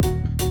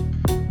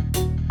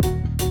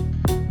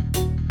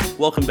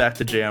Welcome back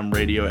to JM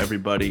Radio,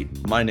 everybody.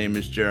 My name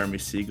is Jeremy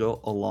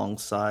Siegel,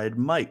 alongside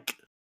Mike.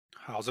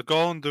 How's it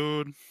going,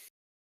 dude?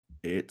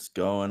 It's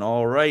going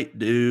all right,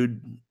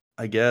 dude.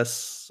 I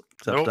guess,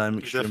 except Nope, I'm you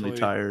extremely definitely-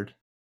 tired.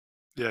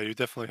 Yeah, you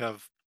definitely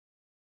have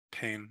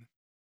pain,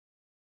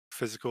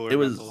 physical or It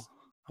was- mental,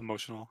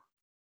 emotional.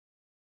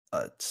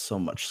 So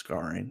much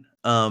scarring.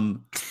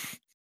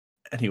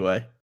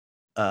 Anyway,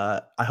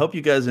 I hope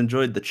you guys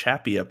enjoyed the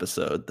Chappie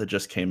episode that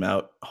just came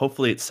out.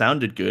 Hopefully, it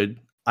sounded good.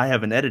 I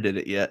haven't edited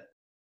it yet,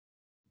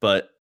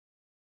 but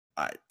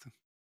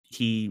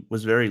he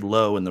was very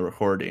low in the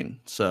recording,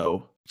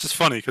 so It's just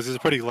funny because he's a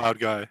pretty loud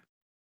guy.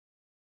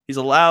 he's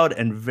a loud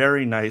and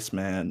very nice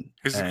man.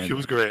 He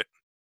was great.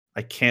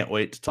 I can't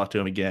wait to talk to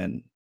him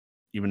again,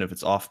 even if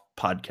it's off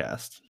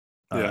podcast.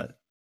 Yeah.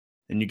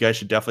 And you guys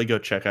should definitely go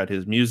check out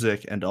his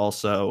music and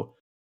also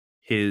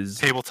his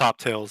Tabletop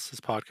Tales, his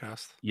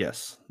podcast.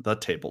 Yes, the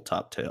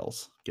Tabletop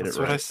Tales. That's it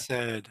right. what I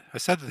said. I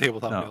said the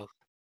Tabletop No. Tales.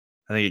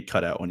 I think it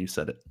cut out when you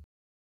said it.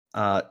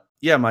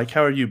 Yeah, Mike,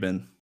 how are you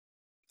been?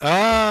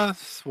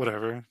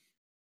 Whatever.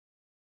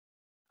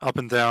 Up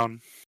and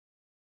down.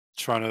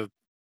 Trying to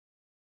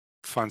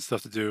find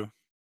stuff to do.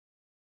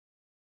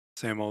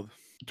 Same old.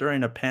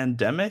 During a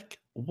pandemic?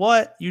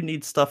 What? You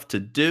need stuff to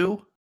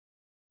do?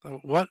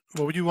 What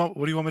would you want?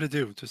 What do you want me to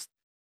do? Just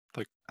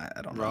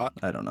I don't know. rot?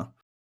 I don't know.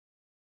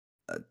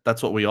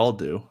 That's what we all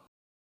do.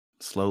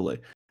 Slowly.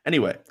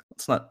 Anyway,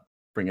 let's not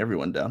bring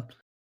everyone down.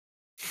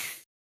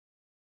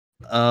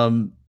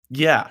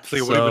 Yeah.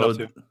 So what have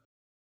you been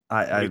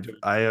up to?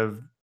 I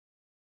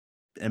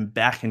am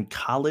back in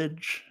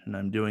college and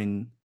I'm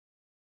doing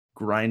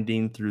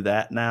grinding through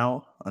that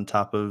now on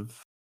top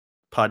of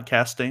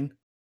podcasting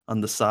on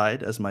the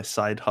side as my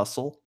side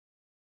hustle.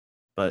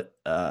 But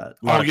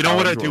you know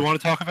what I do want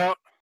to talk about?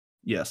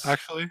 Yes.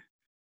 Actually.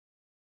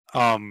 So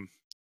I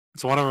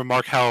want to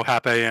remark how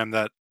happy I am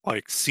that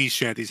sea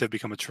shanties have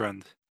become a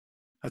trend.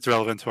 That's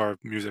relevant to our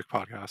music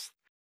podcast.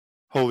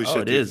 Holy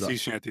shit, it is. Sea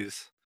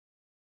shanties.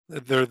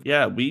 There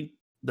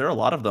are a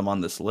lot of them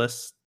on this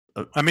list.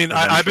 I mean,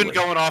 I've been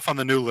going off on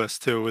the new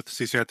list too with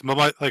sea shanties.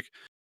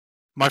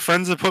 My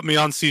friends have put me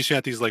on sea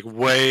shanties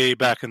way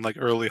back in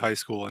early high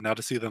school, and now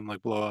to see them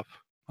blow up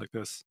like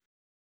this,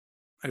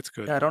 it's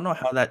good. Yeah, I don't know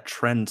how that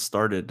trend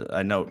started.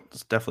 I know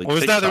it's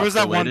definitely. There was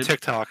that one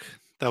TikTok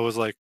that was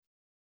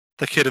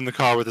the kid in the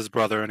car with his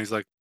brother, and he's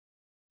like,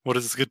 "What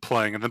is this kid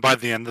playing?" And then by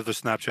the end of the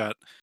Snapchat,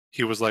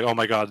 he was like, "Oh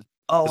my god!"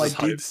 Oh, I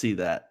did see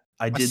that.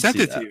 I sent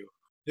it to you.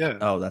 Yeah.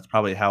 Oh, that's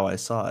probably how I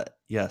saw it.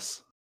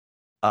 Yes.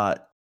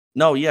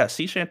 No, yeah,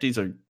 sea shanties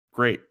are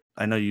great.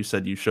 I know you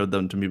said you showed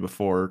them to me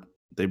before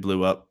they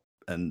blew up,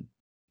 and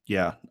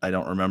yeah, I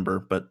don't remember,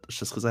 but it's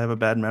just because I have a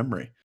bad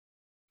memory.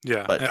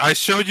 Yeah, but I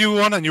showed you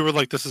one, and you were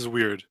like, "This is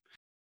weird."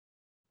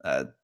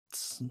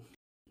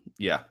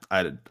 Yeah,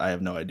 I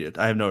have no idea.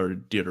 I have no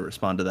idea to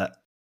respond to that.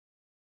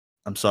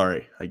 I'm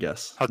sorry, I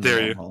guess. How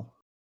dare you?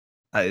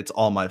 It's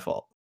all my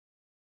fault.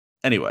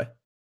 Anyway,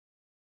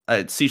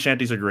 sea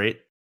shanties are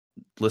great.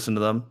 Listen to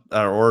them,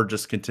 or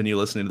just continue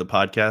listening to the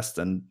podcast,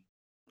 and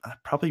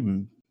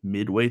probably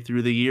midway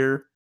through the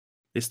year,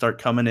 they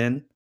start coming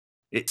in.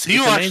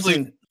 You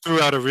actually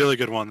threw out a really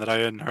good one that I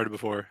hadn't heard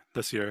before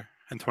this year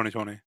in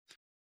 2020.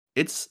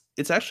 It's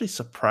actually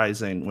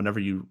surprising whenever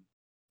you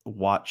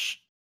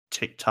watch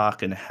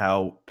TikTok and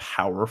how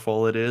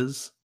powerful it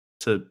is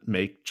to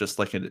make just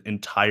an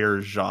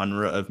entire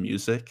genre of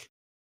music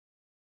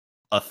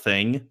a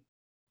thing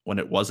when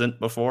it wasn't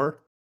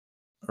before,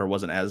 or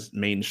wasn't as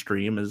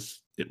mainstream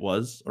as it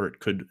was, or it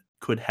could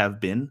have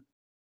been.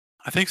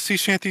 I think sea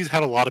shanties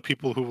had a lot of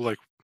people who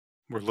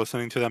were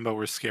listening to them but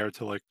were scared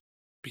to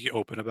be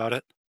open about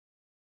it.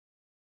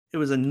 It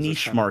was a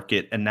niche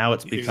market, and now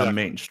it's become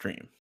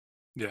mainstream.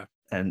 Yeah.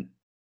 And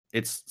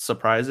it's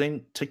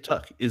surprising.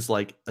 TikTok is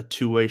like a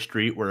two-way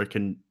street where it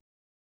can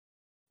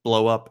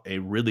blow up a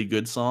really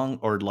good song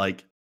or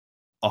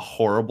a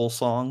horrible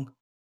song.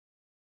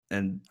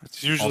 And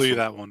it's usually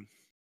that one.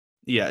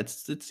 Yeah,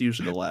 it's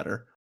usually the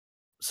latter.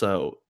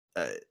 So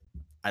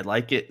I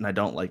like it and I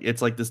don't like it.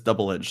 It's like this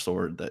double-edged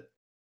sword that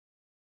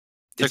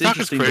it's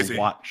interesting to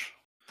watch.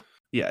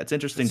 Yeah, it's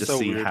interesting to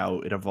see how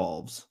it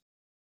evolves.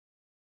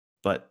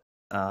 But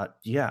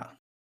yeah,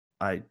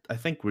 I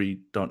think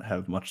we don't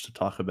have much to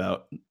talk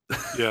about.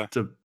 Yeah.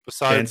 to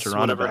besides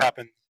whatever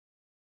happened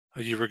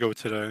a year ago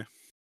today.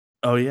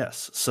 Oh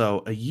yes.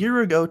 So a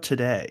year ago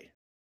today,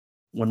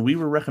 when we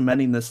were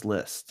recommending this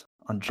list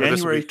on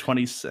January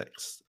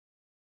 26th,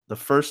 the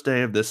first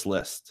day of this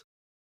list,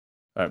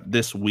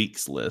 this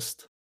week's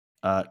list,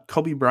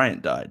 Kobe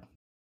Bryant died,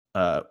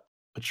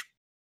 which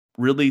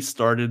really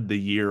started the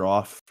year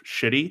off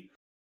shitty.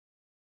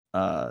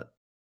 I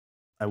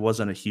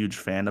wasn't a huge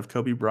fan of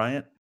Kobe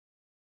Bryant.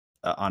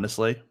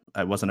 Honestly,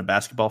 I wasn't a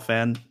basketball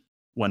fan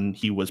when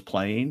he was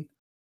playing,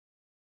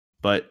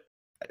 but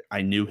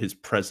I knew his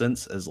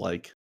presence as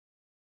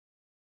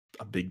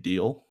a big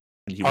deal.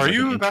 And he was, Are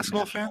you a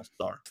basketball fan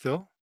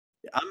still?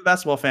 I'm a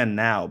basketball fan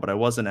now, but I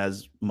wasn't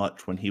as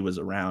much when he was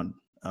around.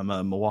 I'm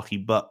a Milwaukee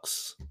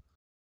Bucks,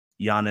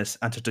 Giannis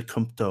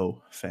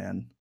Antetokounmpo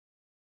fan.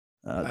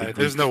 The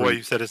There's Greek no way freak.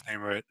 you said his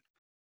name right.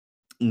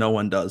 No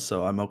one does,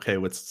 so I'm okay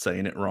with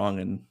saying it wrong.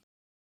 And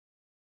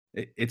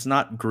it's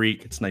not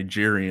Greek; it's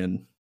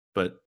Nigerian,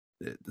 but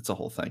it's a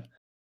whole thing.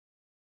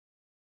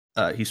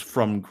 He's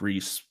from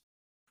Greece,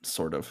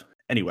 sort of.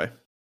 Anyway,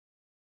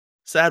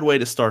 sad way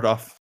to start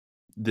off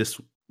this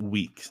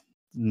week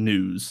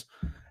news,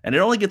 and it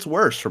only gets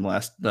worse from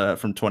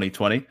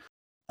 2020.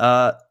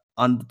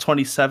 On the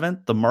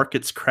 27th, the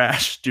markets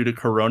crashed due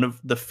to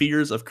the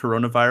fears of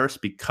coronavirus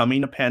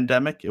becoming a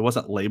pandemic. It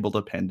wasn't labeled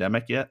a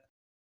pandemic yet.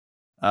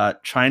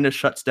 China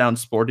shuts down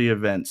sporting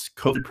events.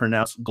 COVID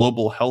pronounced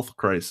global health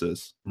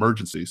crisis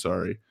emergency.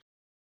 Sorry,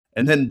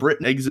 and then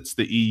Britain exits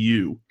the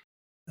EU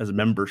as a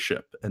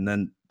membership, and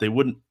then they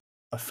wouldn't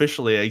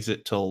officially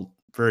exit till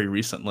very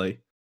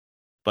recently.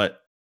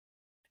 But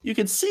you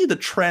can see the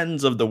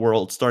trends of the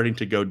world starting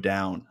to go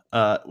down,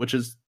 which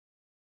is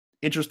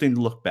interesting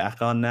to look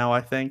back on now,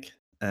 I think.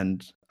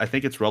 And I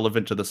think it's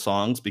relevant to the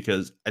songs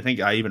because I think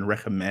I even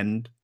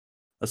recommend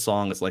a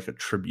song as like a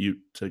tribute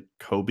to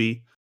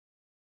Kobe.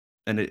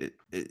 And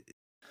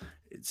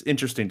it's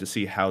interesting to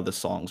see how the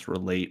songs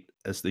relate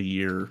as the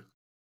year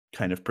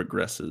kind of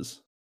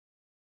progresses.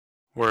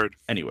 Word.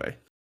 Anyway,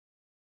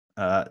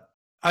 did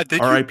you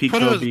R.I.P.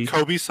 put Kobe. a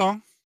Kobe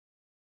song?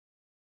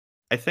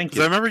 I think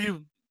I remember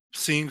you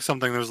seeing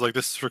something that was like,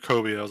 "This is for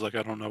Kobe." I was like,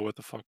 I don't know what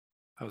the fuck.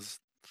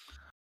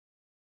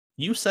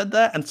 You said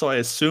that, and so I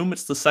assume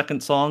it's the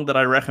second song that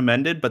I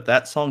recommended, but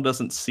that song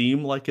doesn't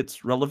seem like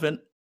it's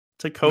relevant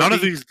to Kobe. None of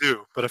these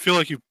do, but I feel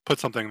like you put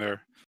something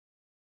there.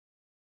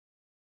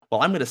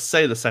 Well, I'm going to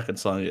say the second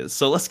song is.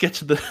 So let's get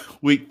to the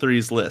week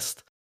 3's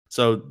list.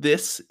 So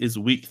this is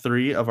week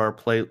 3 of our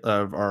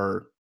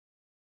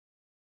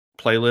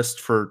playlist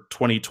for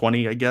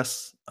 2020, I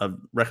guess, of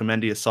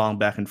recommending a song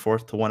back and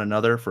forth to one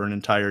another for an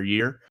entire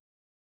year.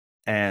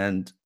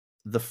 And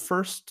the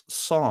first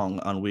song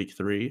on week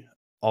 3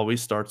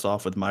 always starts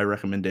off with my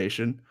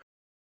recommendation,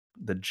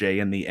 the J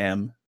and the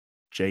M,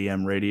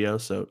 JM Radio.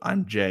 So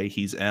I'm J,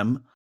 he's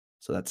M.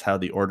 So that's how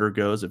the order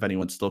goes, if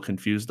anyone's still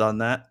confused on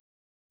that.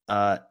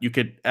 You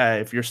could,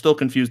 if you're still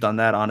confused on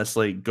that,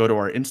 honestly, go to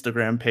our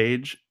Instagram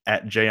page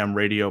at JM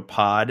Radio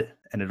Pod,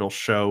 and it'll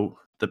show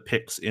the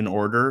picks in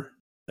order,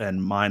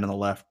 and mine on the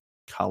left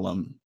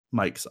column,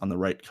 Mike's on the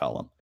right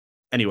column.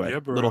 Anyway,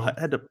 Yeah,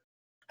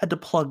 had to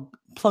plug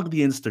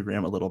the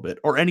Instagram a little bit,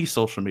 or any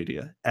social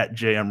media at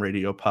JM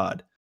Radio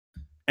Pod.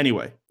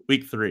 Anyway,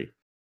 week 3.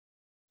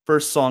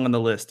 First song on the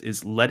list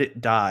is Let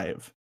It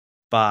Dive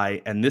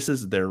by, and this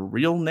is their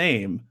real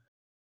name,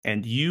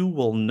 And You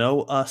Will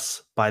Know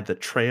Us by the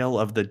Trail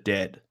of the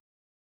Dead,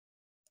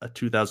 a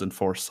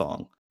 2004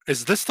 song.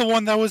 Is this the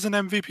one that was in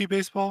MVP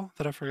baseball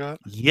that I forgot?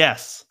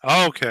 Yes.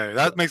 Oh, okay,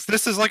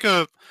 this is like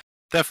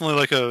definitely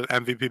like a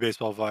MVP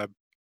baseball vibe.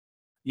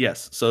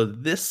 Yes. So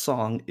this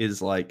song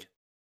is like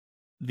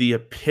the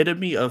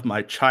epitome of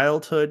my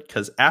childhood,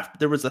 because after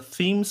there was a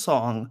theme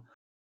song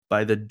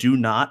by the Do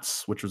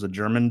Nots, which was a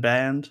German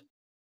band,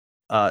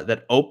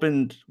 that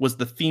was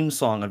the theme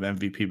song of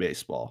MVP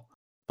baseball.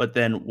 But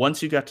then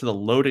once you got to the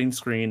loading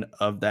screen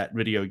of that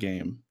video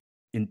game,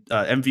 in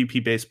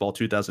MVP Baseball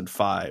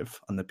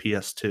 2005 on the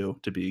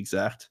PS2 to be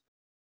exact,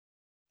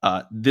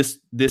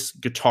 this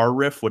guitar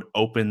riff would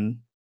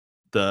open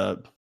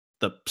the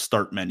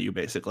start menu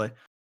basically.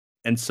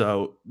 And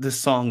so this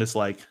song is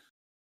like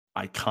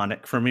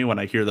iconic for me when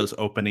I hear those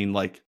opening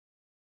like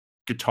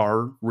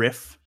guitar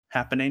riff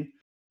happening,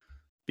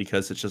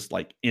 because it's just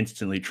like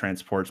instantly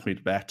transports me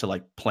back to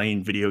like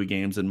playing video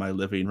games in my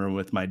living room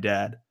with my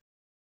dad.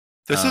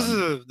 This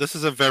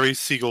is a very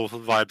Seagull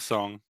vibe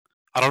song.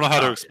 I don't know how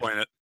to explain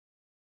it.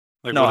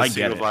 Like no, what a I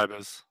Seagull get it. vibe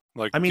is.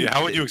 Like, I mean,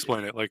 how would you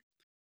explain it? Like,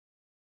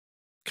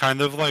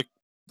 kind of like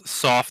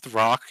soft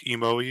rock,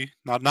 emo-y.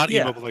 Not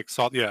emo, but like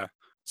soft. Yeah.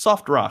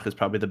 Soft rock is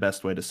probably the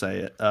best way to say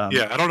it.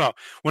 Yeah, I don't know.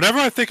 Whenever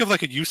I think of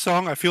like a you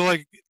song, I feel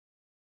like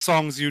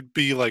songs you'd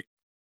be like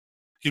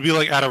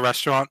at a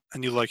restaurant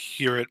and you like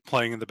hear it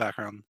playing in the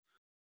background.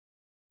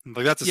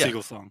 Like that's a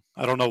Seagull song.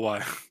 I don't know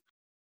why.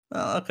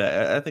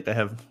 Okay, I think I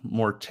have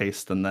more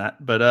taste than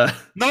that, but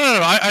No.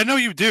 I know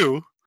you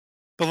do,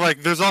 but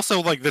like, there's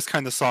also like this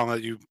kind of song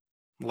that you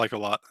like a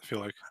lot. I feel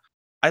like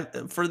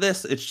for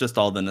this, it's just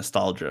all the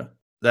nostalgia.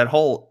 That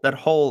whole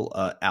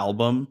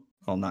album,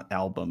 well, not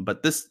album,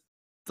 but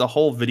the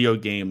whole video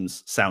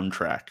games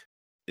soundtrack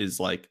is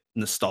like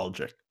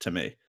nostalgic to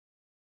me.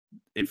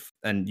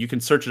 And you can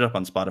search it up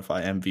on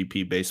Spotify,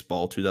 MVP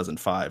Baseball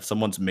 2005.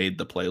 Someone's made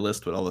the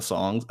playlist with all the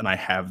songs, and I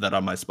have that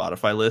on my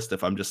Spotify list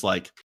if I'm just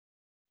like,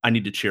 I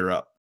need to cheer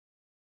up.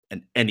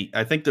 And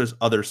I think there's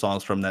other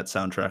songs from that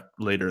soundtrack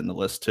later in the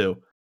list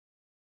too.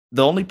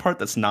 The only part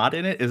that's not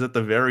in it is at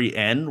the very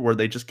end, where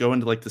they just go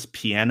into like this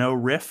piano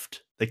riff.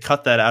 They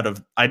cut that out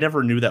of, I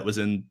never knew that was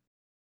in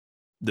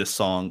this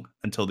song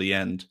until the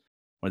end,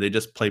 where they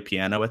just play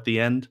piano at the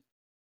end.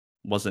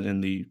 Wasn't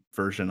in the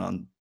version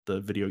on the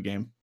video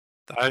game.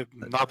 I've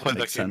not played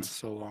that game in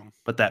so long.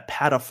 But that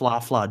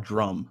patafla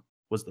drum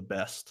was the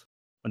best.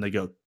 When they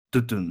go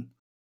dun,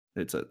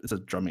 it's a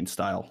drumming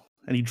style.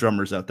 Any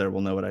drummers out there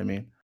will know what I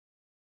mean.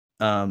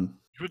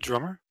 You a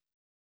drummer?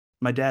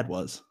 My dad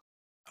was.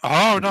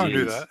 Oh In no, the I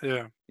knew 80s. that.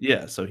 Yeah.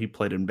 Yeah, so he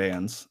played in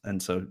bands,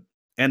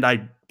 and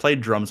I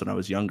played drums when I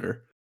was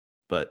younger,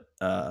 but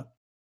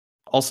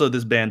also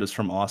this band is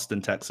from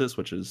Austin, Texas,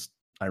 which is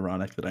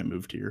ironic that I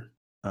moved here.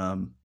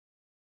 Um,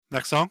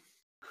 Next song,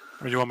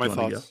 or you want do my you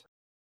want to go? thoughts?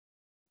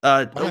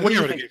 I What think do you you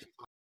already think? gave.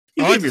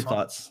 You I like gave this your song.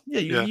 thoughts. Yeah,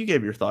 Yeah. you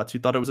gave your thoughts. You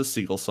thought it was a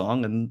Seagull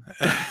song, and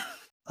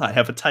I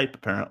have a type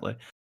apparently.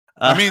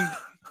 I mean,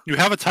 you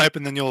have a type,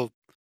 and then you'll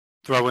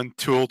throw in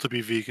 "Too Old to Be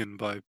Vegan"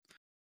 by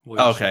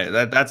William okay,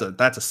 Shatner.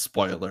 that's a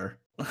spoiler.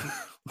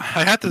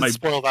 I had I to might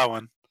spoil that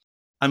one.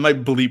 I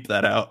might bleep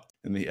that out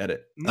in the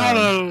edit.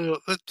 No.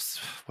 It's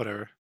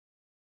whatever.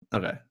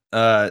 Okay.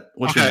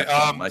 What's your Okay. next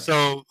song, Mike?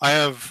 So I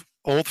have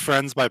 "Old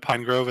Friends" by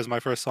Pinegrove as my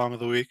first song of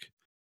the week.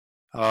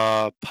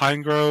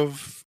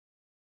 Pinegrove,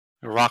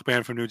 a rock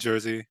band from New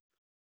Jersey.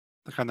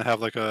 They kind of have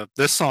like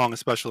this song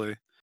especially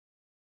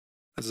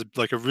has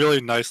like a really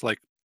nice like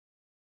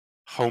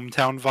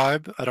hometown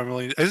vibe. I don't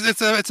really.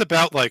 It's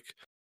about like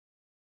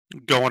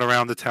going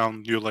around the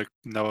town you like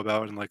know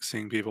about and like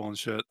seeing people and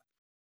shit.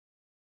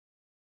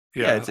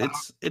 Yeah, Yeah,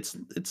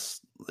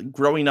 it's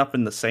growing up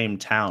in the same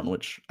town,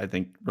 which I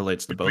think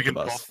relates to we both can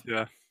of us. both.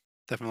 Yeah,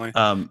 definitely.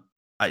 Um,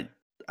 I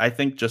I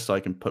think just so I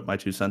can put my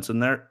 2 cents in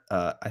there,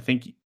 I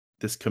think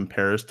this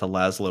compares to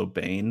Laszlo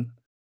Bain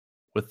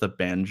with the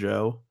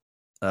banjo,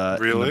 in the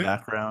Really?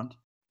 background.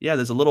 Yeah,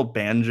 there's a little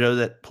banjo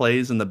that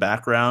plays in the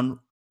background,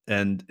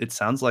 and it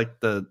sounds like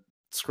the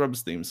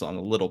Scrubs theme song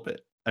a little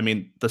bit. I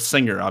mean, the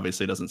singer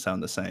obviously doesn't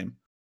sound the same,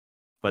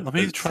 but Let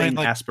me the try and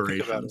same like think about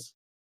it. aspirations.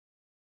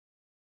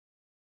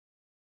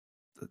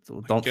 I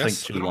Don't think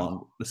guess I too don't long.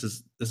 know. This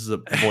is a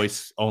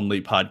voice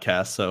only podcast,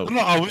 I so don't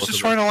know. I was both just of us.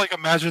 trying to like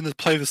imagine to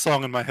play the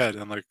song in my head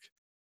and like,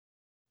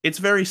 It's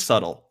very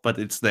subtle, but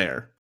it's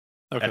there.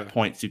 At okay,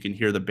 points, you can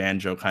hear the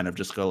banjo kind of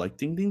just go like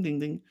ding ding ding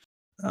ding,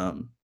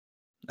 and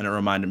it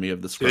reminded me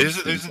of the see, Scrubs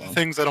theme these are the song.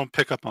 things I don't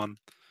pick up on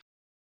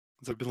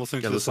 'cause I've been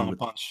listening to Gotta this listen song a with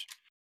bunch.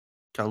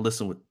 gotta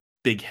listen with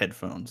big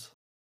headphones.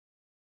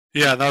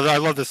 Yeah, no, I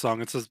love this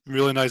song. It's a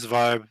really nice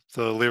vibe.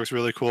 The lyrics are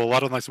really cool. A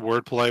lot of nice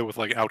wordplay with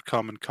like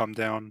outcome and come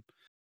down.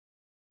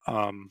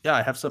 Um, Yeah,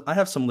 I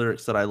have some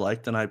lyrics that I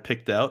liked and I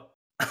picked out,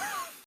 like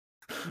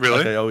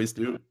really? I always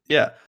do.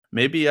 Yeah,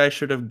 maybe I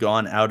should have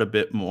gone out a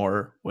bit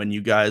more when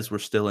you guys were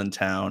still in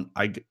town.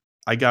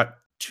 I got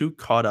too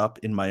caught up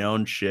in my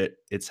own shit.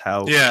 It's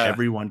how Yeah,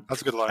 everyone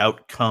that's a good line.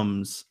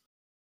 outcomes,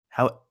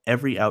 how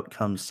every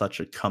outcome's such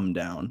a come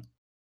down.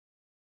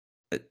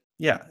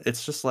 Yeah,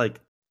 it's just like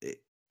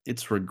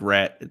it's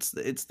regret. It's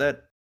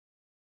that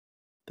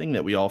thing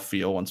that we all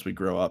feel once we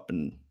grow up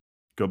and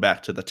go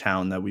back to the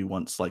town that we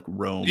once like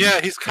roamed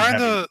Yeah, he's and kind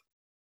having. of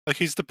like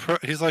he's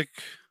like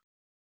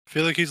I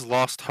feel like he's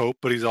lost hope,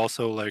 but he's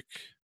also like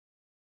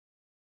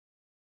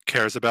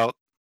cares about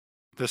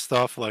this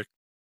stuff. Like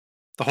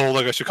the whole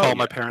like I should Oh call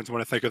my yeah, parents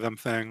when I think of them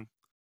thing.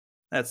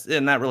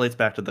 that relates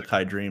back to the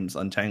Kai Dreams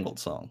Untangled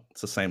song.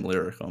 It's the same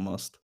lyric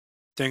almost.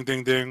 Ding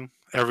ding ding.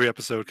 Every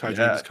episode, Kai Dreams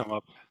Yeah, come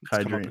up. It's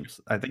Kai come up.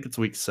 Dreams. I think it's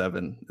week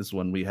 7 is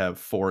when we have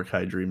 4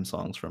 Kai Dream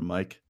songs from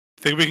Mike.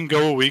 Think we can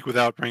go a week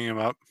without bringing him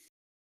up?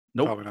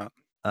 Nope. Probably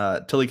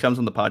not. Till he comes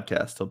on the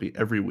podcast, he'll be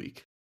every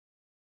week.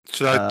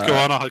 Should I go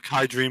Uh, on a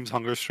Kai Dreams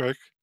hunger strike?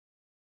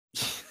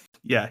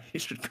 yeah, he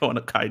should go on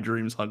a Kai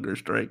Dreams hunger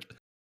strike.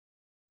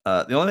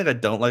 The only thing I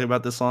don't like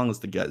about this song is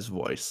the guy's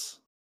voice.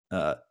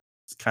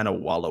 It's kind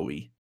of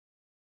wallowy.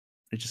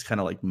 It just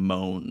kind of like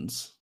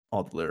moans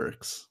all the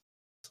lyrics.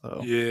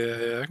 So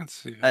Yeah, I can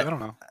see. I I, don't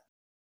know.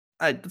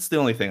 that's the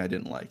only thing I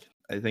didn't like.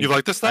 I You think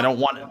like this I though? don't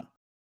want it.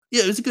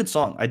 Yeah, it was a good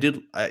song.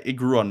 It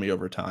grew on me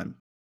over time.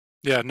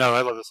 Yeah, no,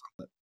 I love this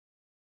song.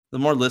 The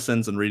more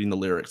listens and reading the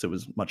lyrics, it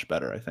was much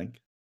better, I think.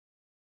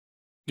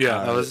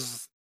 Yeah, no,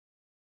 it's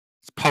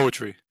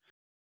poetry.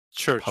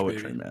 Church,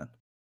 Poetry, baby. man.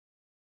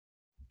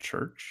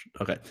 Church.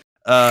 Okay.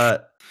 Uh,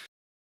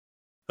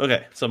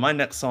 okay. So my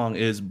next song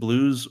is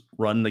 "Blues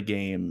Run the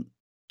Game."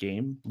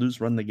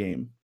 Blues Run the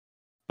Game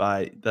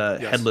by the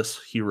Yes.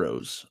 Headless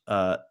Heroes.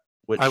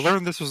 Which I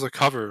learned this was a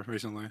cover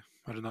recently.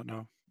 I did not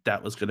know.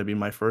 that was going to be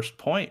my first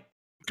point.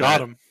 Got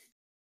him.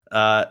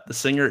 The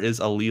singer is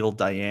Alil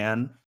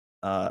Dayan.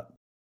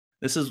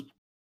 This is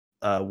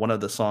one of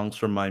the songs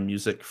from my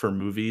Music for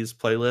Movies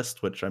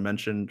playlist, which I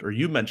mentioned, or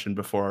you mentioned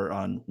before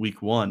on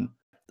week 1.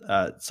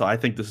 So I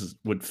think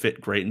would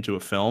fit great into a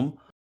film.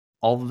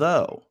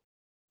 Although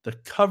the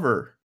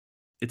cover,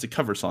 it's a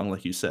cover song,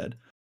 like you said,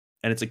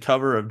 and it's a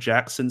cover of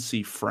Jackson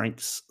C.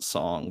 Frank's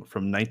song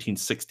from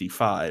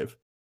 1965,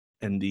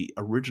 and the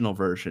original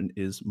version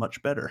is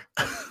much better.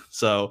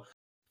 So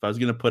if I was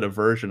going to put a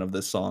version of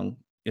this song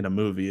in a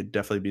movie, it'd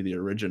definitely be the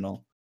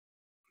original.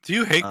 Do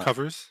you hate Uh,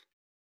 covers?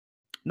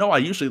 No, I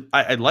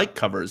like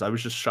covers. I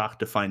was just shocked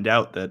to find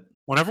out that.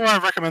 Whenever I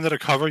recommended a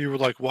cover, you were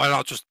like, "Why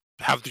not just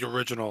have the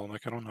original?" I'm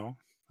like, I don't know.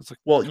 It's like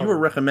Well, you were cover.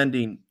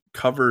 recommending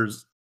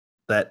covers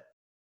that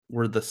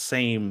were the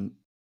same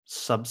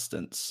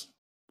substance.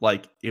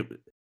 Like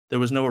there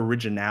was no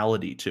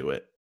originality to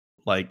it.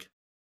 Like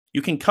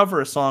you can cover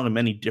a song in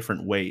many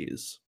different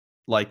ways.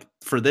 Like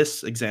for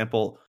this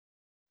example,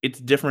 it's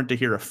different to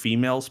hear a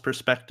female's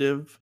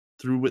perspective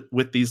through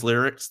with these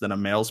lyrics than a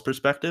male's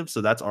perspective,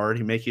 so that's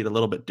already making it a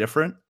little bit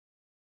different.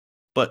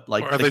 But Or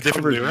like are the they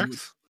different covers,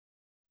 lyrics?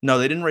 no,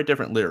 they didn't write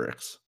different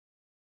lyrics.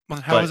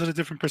 Well, how is But it a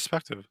different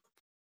perspective?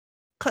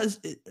 because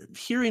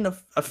hearing a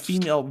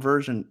female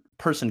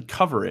person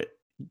cover it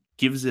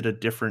gives it a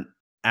different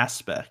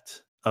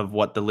aspect of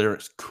what the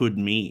lyrics could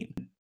mean.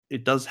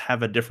 It does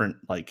have a different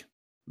like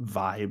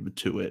vibe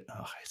to it.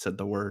 Oh, I said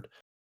the word.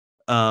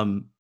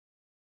 I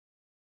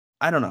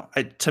don't know.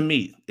 To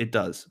me, it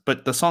does.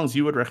 But the songs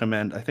you would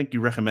recommend, I think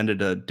you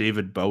recommended a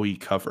David Bowie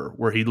cover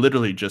where he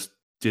literally just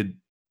did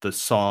the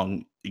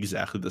song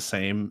exactly the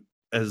same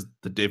as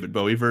the David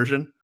Bowie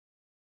version.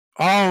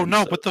 Oh And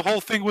no, so, but the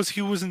whole thing was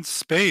he was in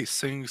space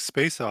singing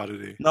Space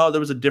Oddity. no, there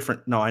was a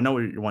different. No, I know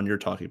what one you're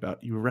talking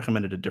about. You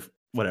recommended a different,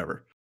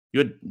 whatever. You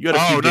had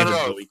a few David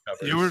Bowie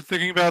covers. You were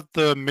thinking about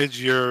the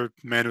mid-year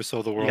Man Who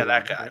Sold the World. Yeah,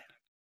 that one, guy. right?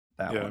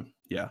 That Yeah. one.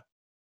 Yeah.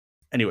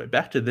 Anyway,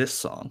 back to this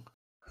song.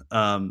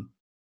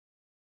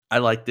 I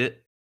liked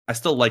it. I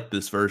still like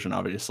this version,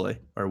 obviously,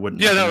 or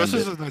wouldn't. Yeah, no, recommend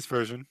this is it. a nice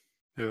version.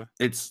 Yeah.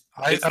 It's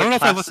I the don't know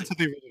if I classic. listened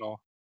to the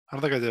original. I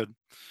don't think I did.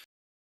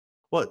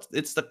 Well,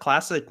 it's the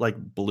classic like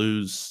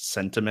blues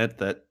sentiment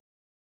that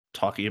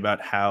talking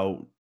about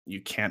how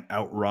you can't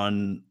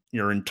outrun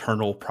your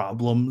internal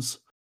problems.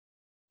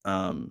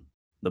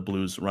 The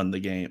blues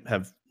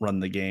have run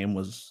the game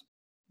was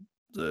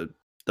the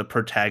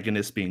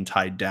protagonist being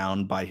tied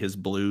down by his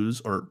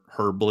blues or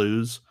her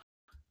blues.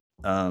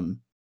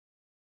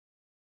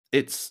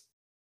 It's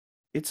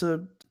a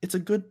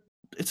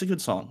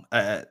good song.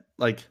 I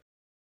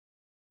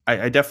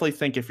definitely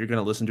think if you're going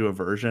to listen to a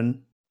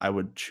version, I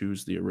would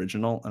choose the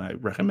original, and I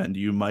recommend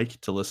you,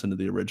 Mike, to listen to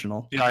the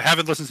original. Yeah, I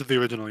haven't listened to the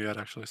original yet,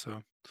 actually.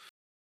 So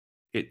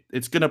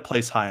it's going to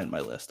place high on my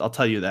list. I'll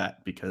tell you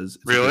that because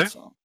it's a really, good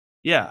song.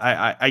 Yeah,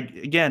 I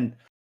again,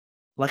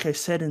 like I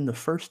said in the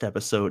first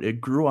episode,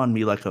 it grew on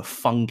me like a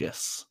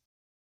fungus.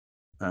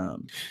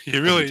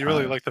 you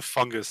really like the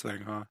fungus thing,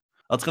 huh?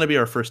 Well, it's going to be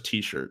our first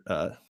T-shirt.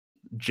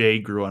 Jay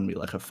grew on me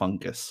like a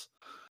fungus,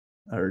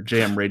 or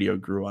JM Radio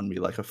grew on me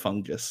like a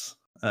fungus.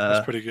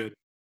 That's pretty good.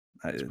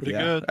 Pretty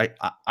good.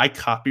 I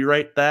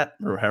copyright that,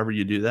 or however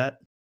you do that.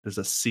 There's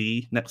a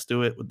C next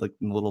to it with like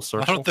a little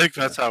circle. I don't think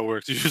that's how it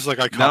works. You just like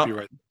I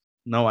copyright.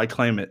 No, I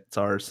claim it. It's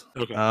ours.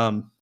 Okay.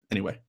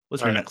 Anyway,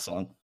 what's your next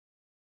song?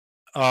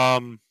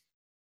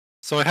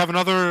 So I have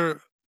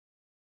another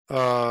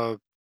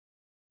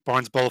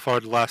Barnes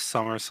Boulevard Last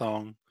Summer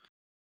song.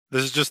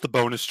 This is just the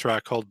bonus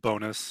track called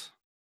Bonus.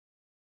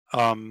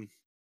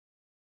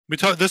 We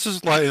talked. This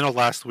is like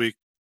last week's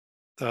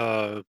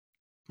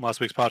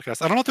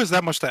podcast. I don't know if there's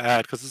that much to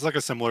add because it's like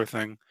a similar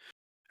thing.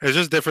 It's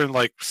just different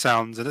like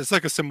sounds, and it's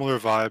like a similar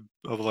vibe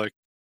of like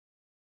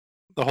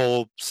the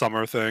whole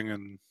summer thing.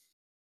 And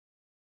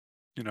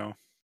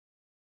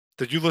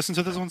did you listen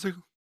to this one too?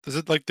 Is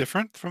it like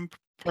different from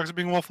Perks of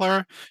Being a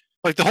Wallflower?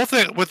 Like the whole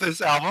thing with this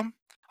album,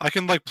 I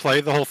can like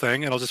play the whole thing,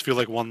 and it'll just feel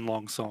like one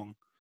long song.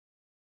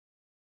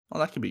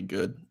 Well, that could be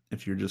good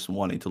if you're just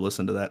wanting to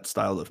listen to that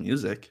style of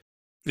music.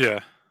 Yeah,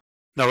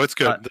 no, it's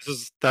good.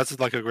 That's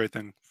like a great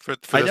thing.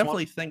 I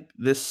definitely think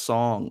this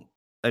song.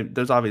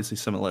 There's obviously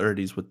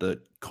similarities with the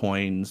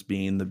coins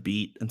being the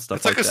beat and stuff.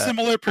 It's like a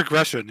similar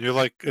progression. You're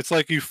like, it's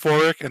like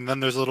euphoric, and then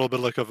there's a little bit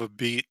like of a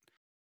beat.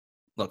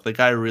 Look, the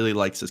guy really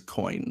likes his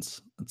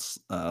coins. It's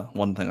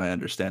one thing I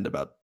understand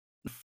about.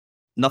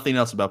 Nothing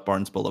else about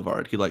Barnes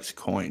Boulevard. He likes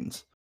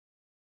coins,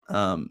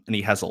 and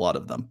he has a lot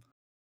of them.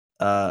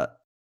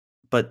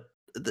 But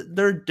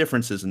there are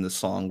differences in this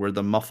song where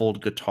the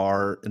muffled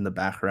guitar in the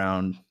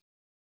background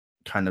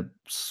kind of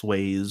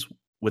sways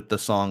with the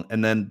song,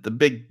 and then the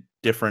big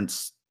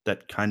difference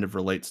that kind of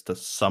relates to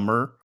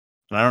summer.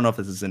 And I don't know if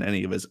this is in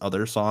any of his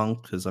other songs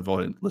because I've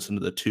only listened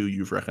to the two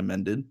you've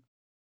recommended.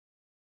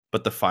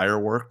 But the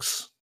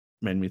fireworks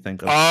made me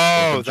think of.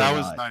 Oh, that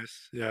was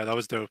nice. Yeah, that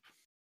was dope.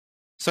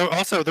 So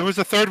also there was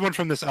a third one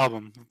from this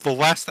album. The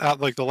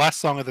last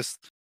song of this.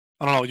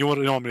 I don't know. You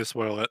don't want me to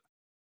spoil it?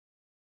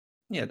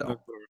 Yeah, don't.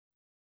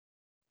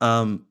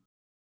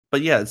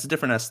 But yeah, it's a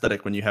different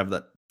aesthetic when you have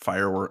that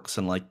fireworks,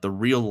 and like the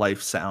real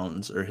life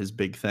sounds are his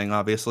big thing,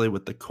 obviously,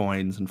 with the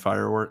coins and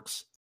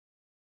fireworks.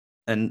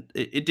 And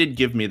it did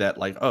give me that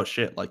like, oh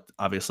shit, like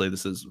obviously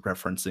this is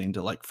referencing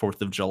to like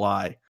 4th of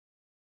July.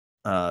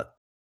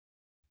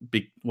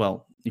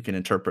 Well, you can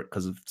interpret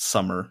because of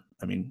summer.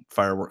 I mean,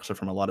 fireworks are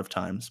from a lot of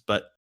times,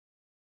 but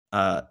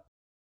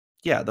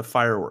yeah, the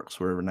fireworks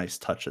were a nice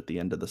touch at the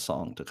end of the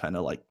song to kind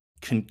of like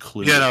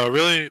conclude. Yeah, no,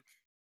 really.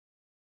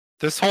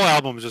 This whole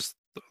album is just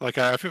like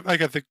I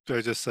think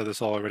I just said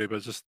this all already, but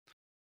it's just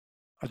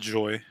a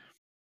joy.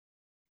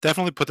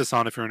 Definitely put this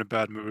on if you're in a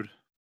bad mood.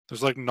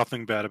 There's like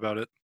nothing bad about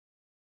it.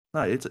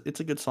 No, it's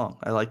a good song.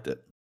 I liked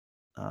it.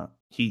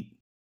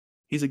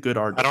 He's a good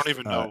artist. I don't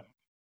even know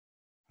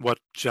what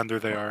gender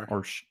they are,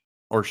 or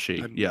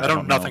she. Yeah, I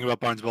don't know nothing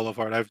about Barnes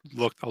Boulevard. I've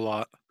looked a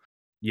lot.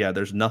 Yeah,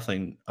 there's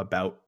nothing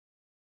about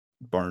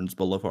Barnes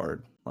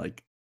Boulevard.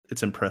 Like,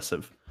 it's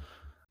impressive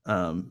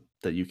that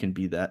you can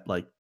be that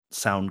like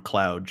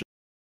SoundCloud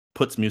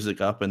puts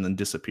music up and then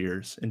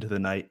disappears into the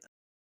night.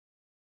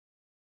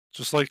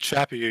 Just like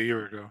Chappie a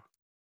year ago.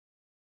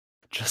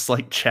 Just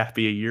like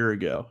Chappie a year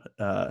ago.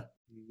 Now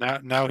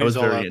That was he's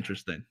all very out.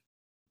 interesting.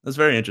 It was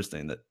very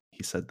interesting that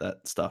he said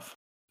that stuff.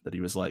 That he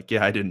was like,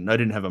 "Yeah, I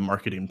didn't have a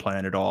marketing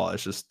plan at all.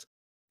 It's just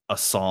a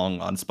song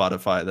on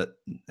Spotify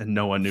and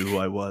no one knew who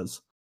I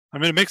was." I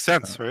mean, it makes Uh,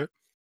 sense, right?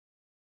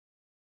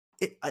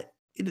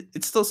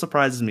 it still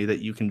surprises me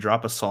that you can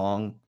drop a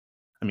song.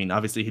 I mean,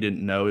 obviously he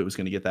didn't know it was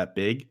going to get that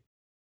big,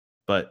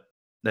 but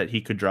that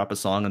he could drop a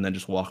song and then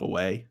just walk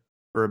away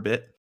for a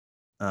bit,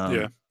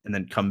 Yeah. and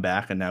then come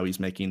back, and now he's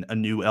making a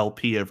new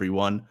LP.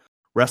 Everyone,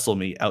 Wrestle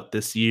Me out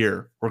this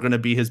year. We're going to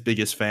be his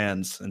biggest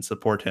fans and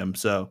support him.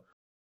 So,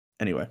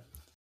 anyway,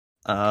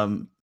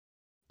 um,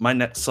 my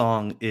next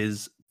song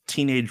is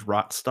 "Teenage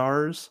Rock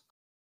Stars"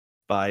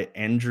 by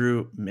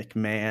Andrew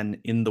McMahon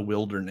in the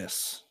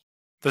Wilderness.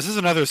 This is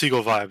another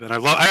Seagull vibe, and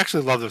I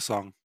actually love this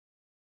song.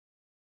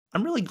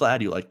 I'm really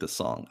glad you like this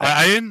song.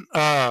 I didn't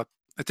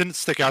it didn't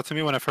stick out to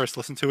me when I first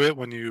listened to it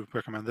when you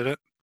recommended it.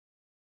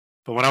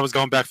 But when I was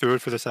going back through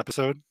it for this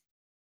episode,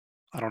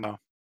 I don't know.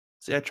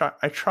 See, I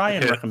try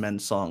and Okay.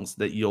 recommend songs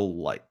that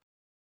you'll like,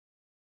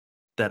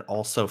 that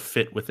also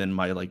fit within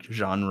my like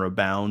genre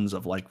bounds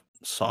of like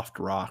soft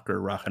rock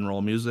or rock and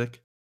roll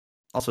music.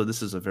 Also,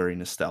 this is a very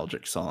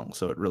nostalgic song,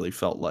 so it really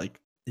felt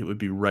like it would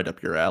be right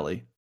up your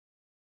alley.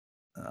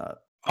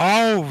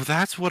 Oh,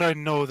 that's what I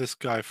know this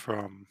guy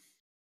from.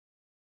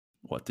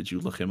 What, did you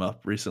look him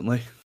up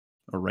recently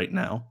or right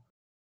now?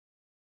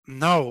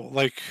 No,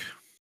 like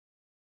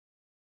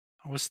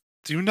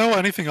do you know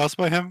anything else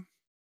by him?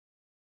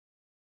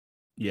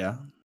 Yeah.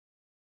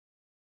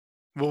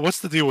 Well, what's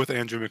the deal with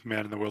Andrew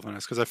McMahon in the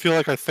Wilderness? Because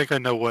I think I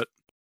know what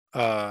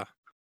Well,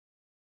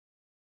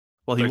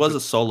 he like was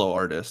a solo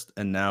artist,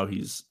 and now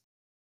he's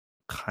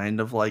kind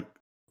of like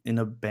in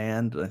a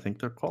band. I think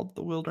they're called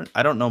The Wilderness.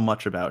 I don't know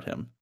much about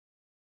him.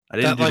 I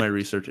didn't that do like my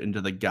research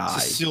into the guy.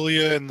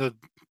 Cecilia and the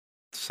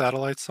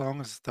Satellite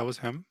song. That was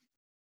him?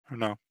 Or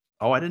no?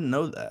 Oh, I didn't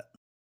know that.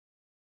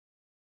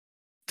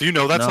 Do you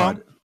know that No,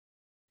 song?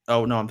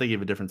 oh no, I'm thinking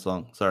of a different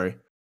song. Sorry.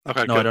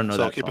 Okay, No, I good. don't know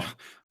So that song.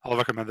 I'll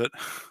recommend it.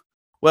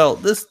 Well,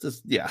 this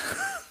yeah,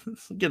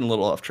 getting a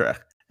little off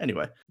track.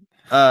 Anyway,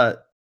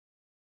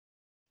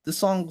 this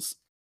song's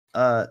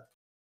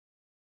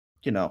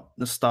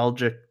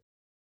nostalgic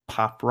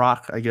pop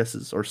rock, I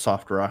guess, or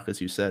soft rock,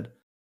 as you said,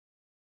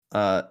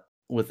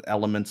 with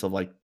elements of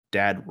like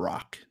dad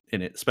rock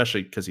in it,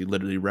 especially because he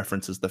literally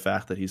references the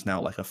fact that he's now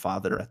like a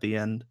father at the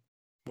end.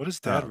 What is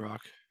Dad Um,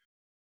 Rock?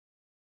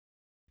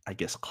 I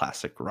guess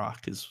classic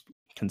rock is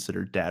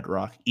considered dad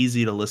rock,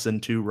 easy to listen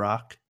to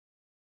rock.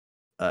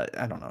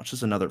 I don't know. It's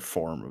just another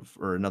form of,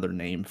 or another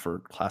name for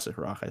classic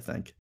rock, I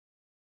think.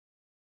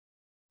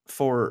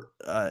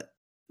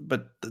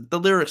 But the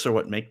lyrics are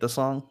what make the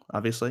song,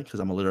 obviously, because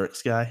I'm a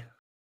lyrics guy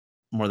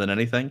more than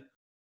anything.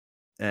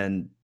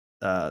 And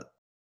uh,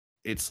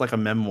 it's like a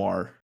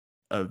memoir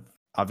of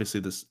obviously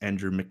this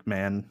Andrew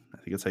McMahon. I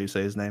think that's how you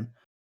say his name.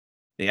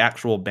 The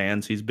actual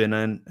bands he's been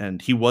in,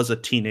 and he was a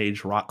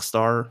teenage rock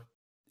star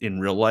in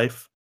real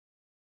life,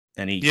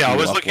 and he Yeah, I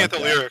grew was up looking at like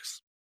the that.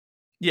 lyrics.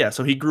 Yeah,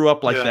 so he grew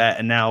up like Yeah. that,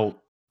 and now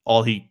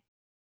all he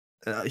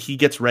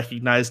gets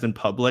recognized in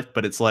public,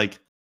 but it's like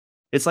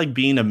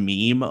being a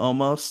meme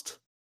almost,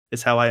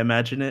 is how I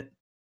imagine it.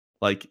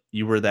 Like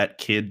you were that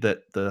kid,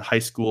 that the high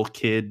school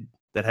kid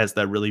that has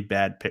that really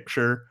bad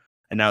picture,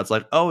 and now it's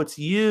like, oh, it's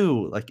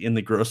you. Like in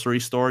the grocery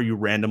store, you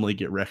randomly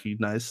get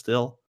recognized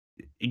still.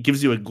 It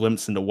gives you a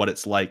glimpse into what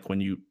it's like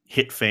when you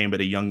hit fame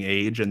at a young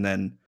age and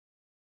then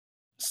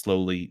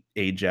slowly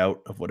age out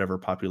of whatever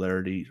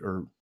popularity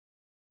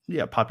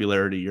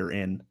you're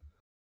in.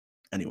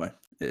 Anyway,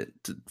 to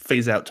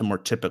phase out to more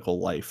typical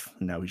life.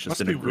 Now he's just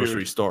Must in a be grocery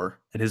weird. store,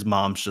 and his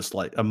mom's just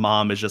like, a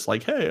mom is just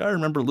like, "Hey, I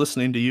remember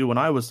listening to you when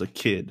I was a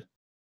kid."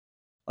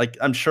 Like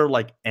I'm sure,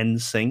 like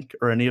NSYNC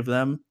or any of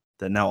them,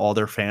 that now all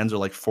their fans are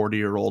like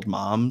 40-year-old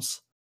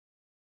moms.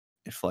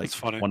 If That's like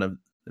funny.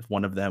 if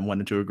one of them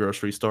went into a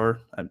grocery store,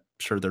 I'm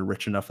sure they're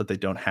rich enough that they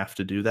don't have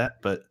to do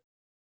that. But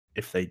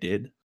if they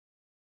did,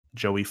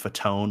 Joey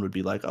Fatone would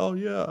be like, "Oh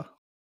yeah."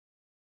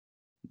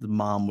 The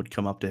mom would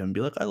come up to him and be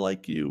like, "I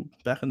like you,"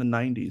 back in the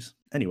 90s.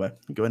 Anyway,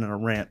 I'm going on a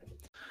rant.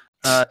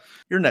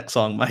 Your next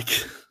song, Mike.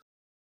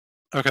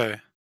 Okay.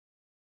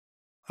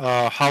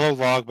 Hollow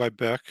Log by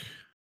Beck.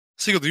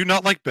 Seagull, do you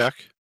not like Beck?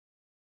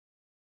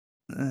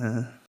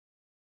 Uh,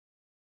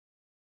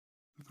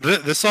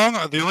 This song,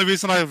 the only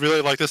reason I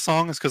really like this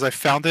song is because I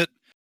found it.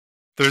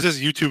 There's this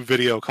YouTube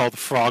video called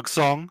Frog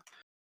Song,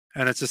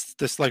 and it's just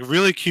this like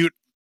really cute,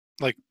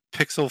 like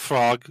pixel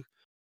frog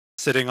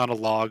sitting on a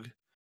log,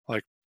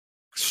 like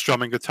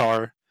strumming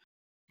guitar,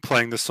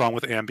 playing this song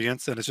with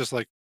ambience, and it's just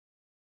like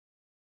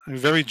a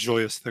very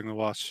joyous thing to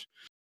watch.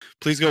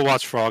 Please go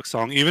watch Frog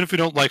Song, even if you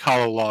don't like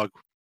Hollow Log,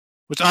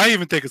 which I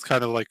even think is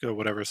kind of like a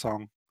whatever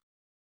song.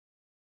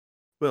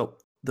 well,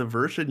 the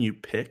version you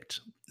picked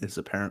is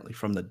apparently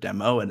from the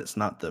demo, and it's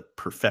not the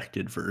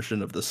perfected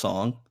version of the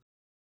song.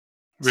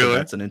 So Really?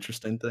 that's an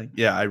interesting thing.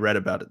 Yeah, I read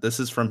about it. This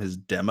is from his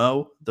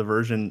demo, the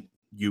version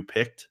you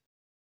picked.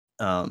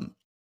 And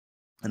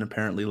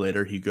apparently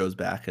later he goes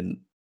back and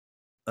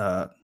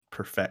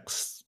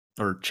perfects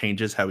or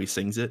changes how he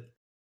sings it.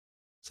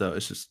 So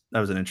that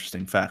was an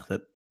interesting fact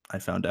that I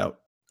found out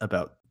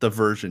about the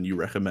version you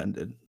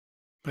recommended.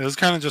 It was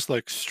kind of just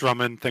like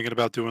strumming, thinking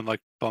about doing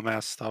like bum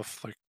ass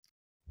stuff, like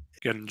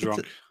getting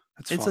drunk.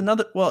 It's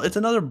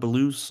another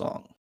blues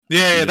song.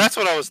 Yeah, that's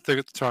what I was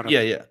trying to.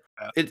 Yeah.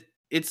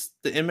 It's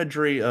the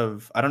imagery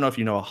of, I don't know if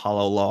you know, a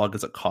hollow log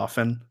is a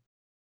coffin.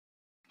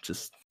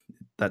 Just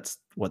that's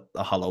what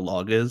a hollow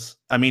log is.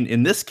 I mean,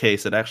 in this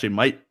case, it actually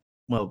might.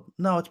 Well,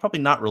 no, it's probably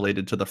not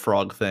related to the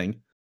frog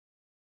thing.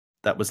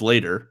 That was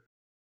later,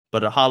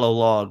 but a hollow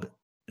log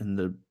in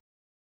the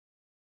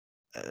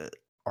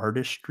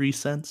artistry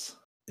sense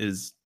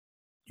is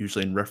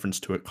usually in reference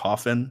to a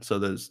coffin. So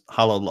there's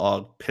hollow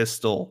log,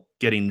 pistol,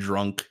 getting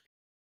drunk.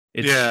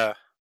 It's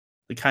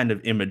the kind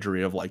of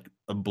imagery of like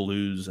a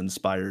blues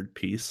inspired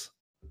piece.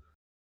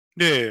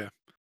 Yeah.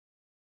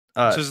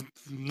 This is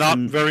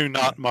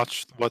not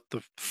much what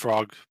the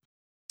frog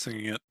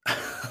singing it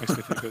makes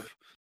me think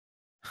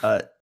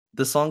of.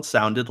 The song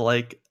sounded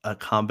like a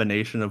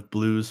combination of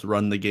Blues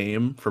Run the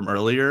Game from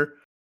earlier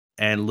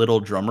and Little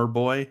Drummer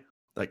Boy,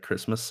 that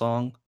Christmas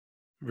song.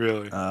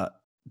 Really?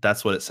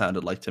 That's what it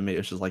sounded like to me.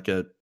 It's just like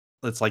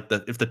it's like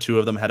if the two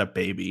of them had a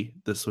baby,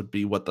 this would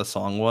be what the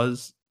song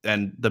was,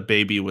 and the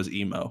baby was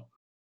emo.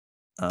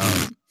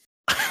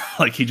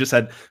 Like he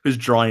was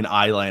drawing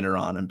eyeliner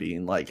on and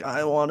being like,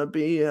 "I want to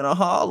be in a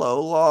hollow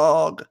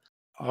log."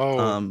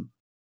 Oh,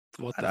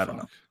 what the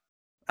fuck?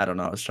 I don't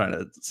know. I was trying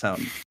to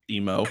sound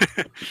emo.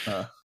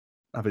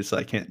 Obviously,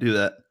 I can't do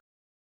that.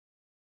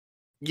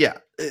 Yeah.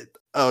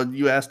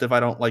 You asked if I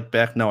don't like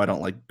Beck. No, I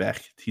don't like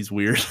Beck. He's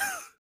weird.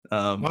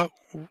 What?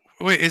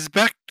 Wait, is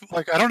Beck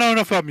like? I don't know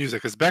enough about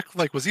music. Is Beck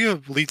like? Was he a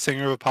lead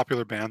singer of a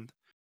popular band?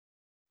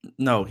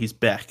 No, he's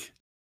Beck.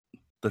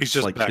 He's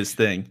just like Beck. His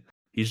thing.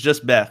 He's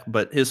just Beck,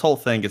 but his whole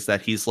thing is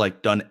that he's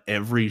like done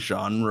every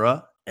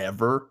genre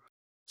ever.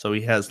 So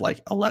he has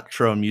like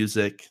electro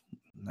music,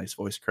 nice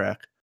voice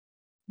crack,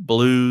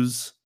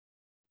 blues,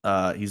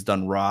 he's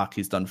done rock,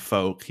 he's done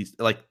folk, he's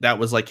like, that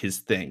was like his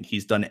thing.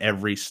 He's done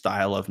every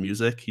style of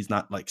music. He's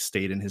not like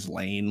stayed in his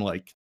lane.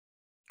 Like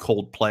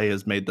Coldplay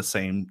has made the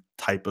same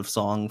type of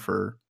song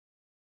for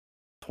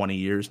 20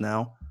 years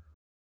now,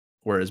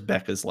 whereas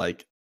Beck is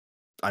like,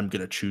 I'm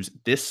gonna choose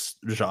this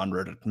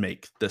genre to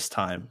make this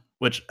time,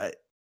 which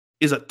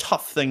is a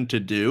tough thing to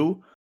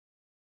do,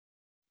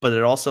 but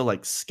it also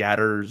like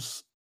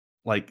scatters,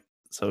 like,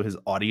 so his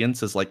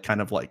audience is like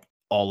kind of like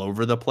all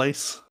over the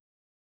place.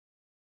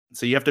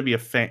 So you have to be a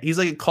fan. He's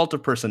like a cult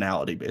of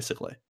personality,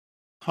 basically,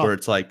 where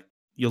it's like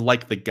you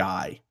like the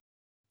guy.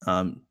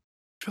 I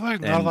feel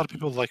like not a lot of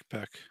people like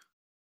Beck.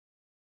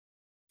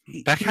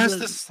 Beck has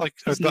this like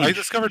I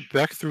discovered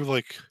Beck through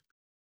like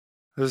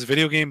this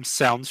video game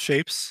Sound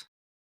Shapes.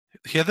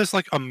 He had this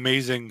like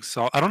amazing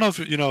song. I don't know if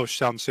you know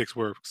Sound Shapes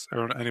works. I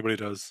don't know if anybody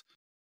does.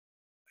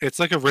 It's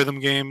like a rhythm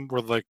game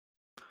where like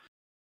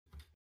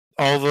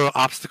all the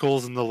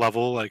obstacles in the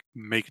level like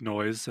make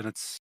noise, and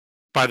it's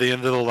by the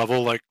end of the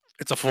level like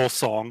it's a full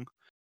song.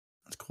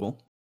 That's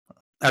cool.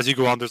 As you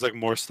go on, there's like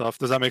more stuff.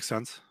 Does that make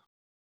sense?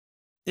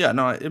 Yeah,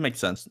 no, it makes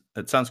sense.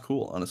 It sounds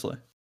cool, honestly.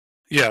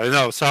 Yeah,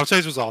 no, Sound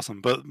Shapes was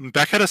awesome. But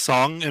Beck had a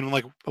song in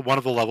like one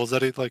of the levels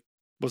that he like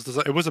was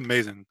designed. It was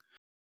amazing.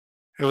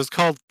 It was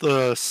called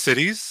the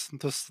Cities.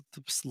 This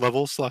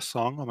level /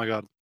 song. Oh my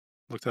god,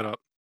 look that up.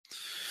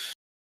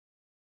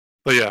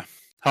 But yeah,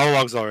 Hollow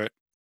Log's alright.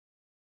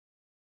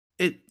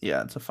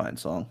 It's a fine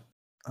song.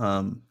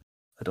 I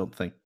don't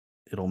think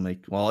it'll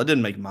make. Well, it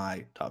didn't make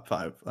my top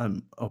 5.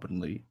 I'm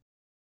openly.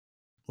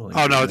 Oh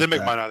no, it didn't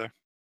make mine either.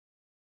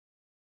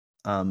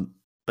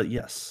 But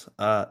yes,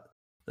 the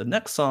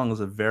next song is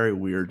a very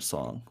weird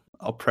song.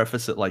 I'll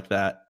preface it like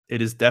that.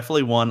 It is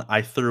definitely one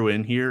I threw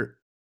in here,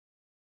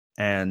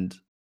 and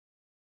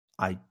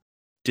I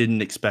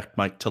didn't expect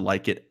Mike to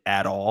like it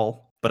at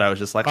all. But I was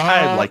just like,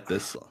 I like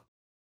this song.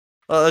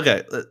 Well,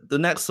 okay, the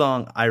next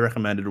song I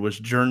recommended was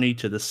 "Journey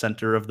to the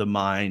Center of the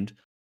Mind"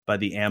 by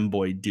the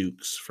Amboy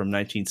Dukes from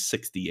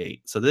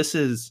 1968. So this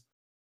is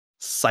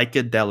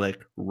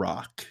psychedelic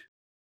rock,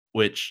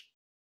 which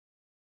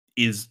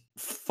is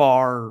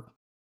far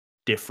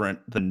different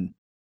than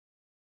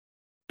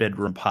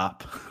bedroom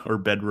pop or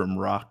bedroom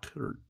rock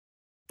or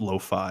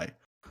lo-fi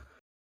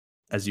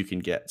as you can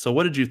get. So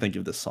what did you think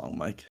of this song,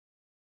 Mike?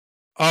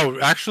 Oh,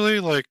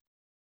 actually, like,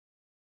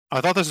 I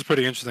thought this was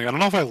pretty interesting. I don't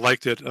know if I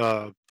liked it.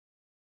 I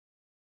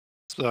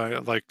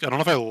don't know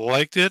if I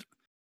liked it.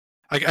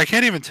 I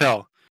can't even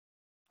tell.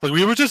 Like,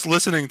 we were just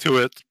listening to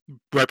it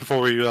right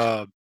before we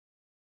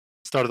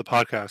started the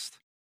podcast.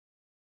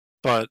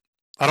 But,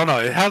 I don't know.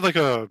 It had like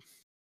it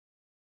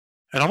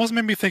almost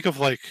made me think of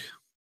like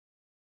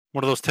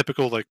one of those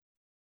typical like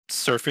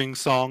surfing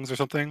songs or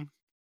something.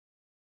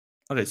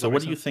 Okay, so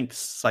what do you think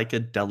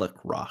psychedelic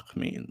rock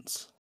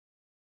means?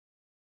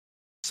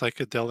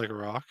 Psychedelic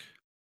rock?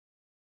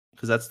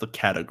 Because that's the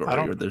category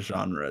or the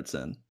genre it's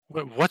in.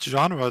 What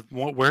genre?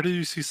 Where do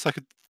you see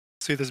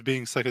this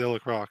being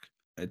psychedelic rock?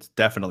 It's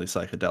definitely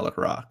psychedelic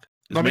rock.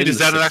 I mean, is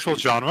that an actual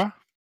genre?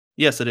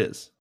 Yes, it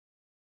is.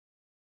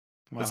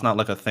 Wow. It's not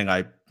like a thing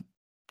I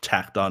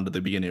tacked on to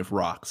the beginning of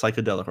rock.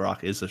 Psychedelic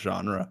rock is a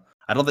genre.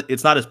 I don't think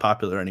it's not as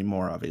popular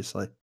anymore,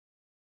 obviously.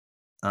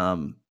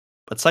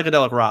 But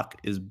psychedelic rock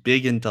is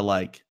big into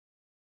like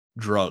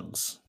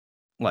drugs.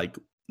 Like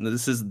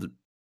this is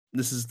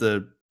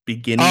the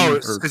beginning. Oh,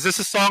 is this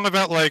a song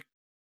about like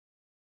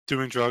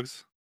doing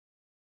drugs?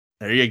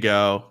 There you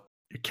go.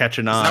 You're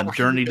catching on.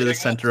 Journey to the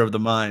Center of the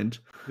Mind.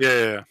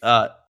 Yeah.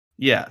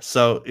 Yeah.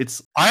 So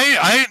it's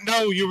I didn't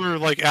know you were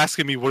like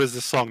asking me what does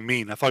this song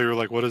mean. I thought you were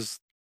like, what is?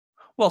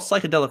 Well,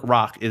 psychedelic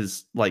rock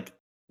is like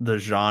the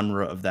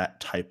genre of that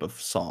type of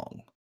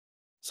song.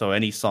 So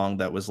any song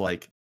that was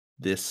like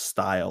this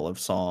style of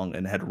song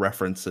and had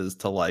references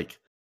to like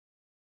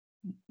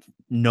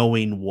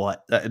knowing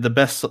what the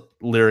best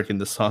lyric in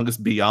the song is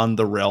beyond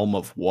the realm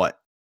of what,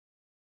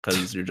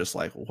 because you're just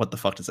like, what the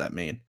fuck does that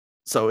mean?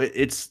 So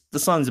it's the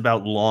song's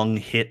about long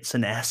hits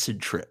and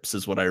acid trips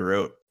is what I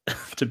wrote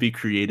to be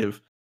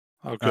creative.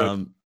 Oh,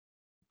 good.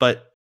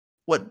 But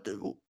what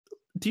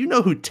do you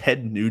know who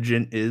Ted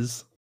Nugent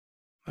is?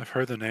 I've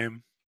heard the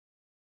name.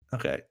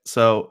 Okay,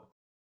 so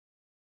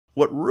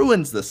what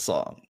ruins this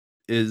song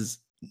is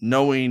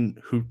knowing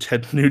who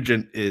Ted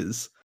Nugent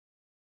is.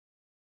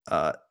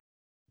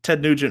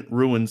 Ted Nugent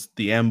ruins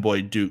the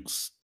Amboy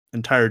Dukes'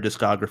 entire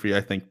discography,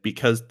 I think,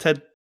 because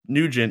Ted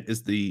Nugent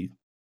is the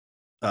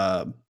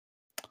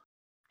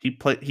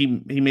he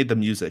made the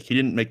music. He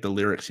didn't make the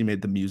lyrics. He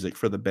made the music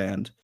for the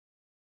band.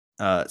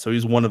 So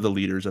he's one of the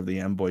leaders of the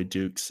Amboy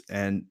Dukes,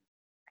 and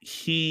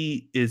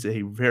he is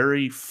a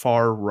very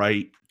far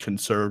right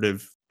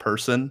conservative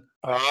person.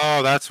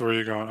 Oh, that's where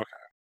you're going. Okay.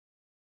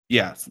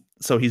 Yeah.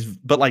 So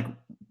but like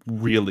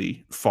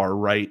really far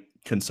right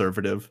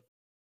conservative.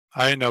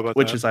 I didn't know about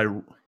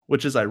that.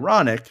 Which is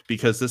ironic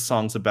because this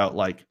song's about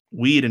like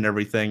weed and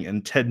everything,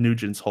 and Ted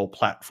Nugent's whole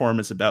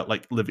platform is about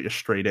like living a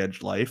straight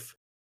edge life.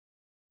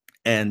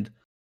 And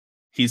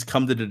he's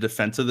come to the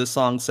defense of this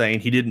song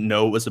saying he didn't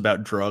know it was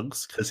about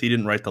drugs because he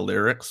didn't write the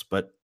lyrics,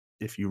 but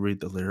if you read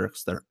the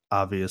lyrics, they're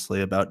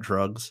obviously about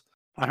drugs.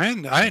 I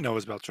didn't know it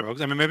was about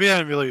drugs. I mean, maybe I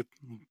didn't really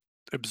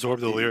absorb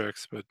the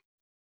lyrics, but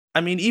I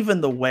mean,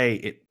 even the way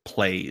it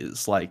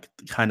plays, like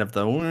kind of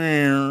the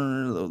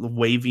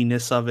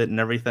waviness of it and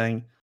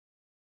everything,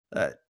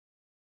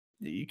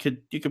 you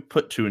could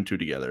put two and two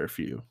together if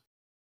you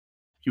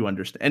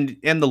understand.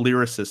 And the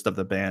lyricist of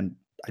the band,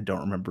 I don't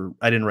remember.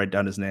 I didn't write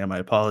down his name. I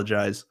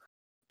apologize.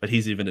 But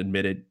he's even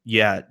admitted,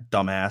 yeah,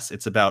 dumbass,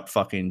 it's about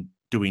fucking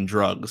doing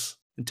drugs.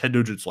 And Ted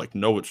Nugent's like,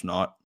 no, it's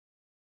not.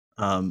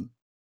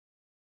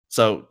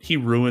 So he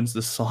ruins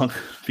this song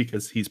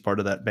because he's part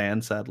of that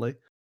band, sadly.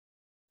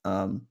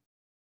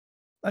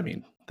 I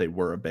mean, they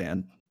were a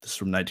band. This is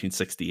from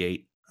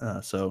 1968.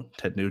 So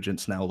Ted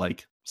Nugent's now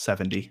like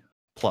 70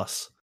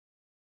 plus.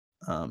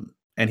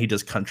 And he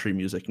does country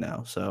music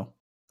now. So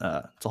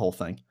it's a whole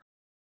thing.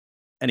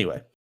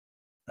 Anyway,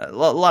 a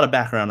lot of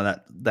background on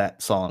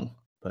that song.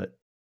 But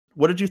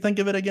what did you think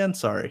of it again?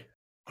 Sorry.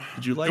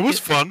 Did you like it? It was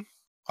fun.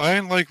 I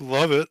didn't like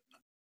love it.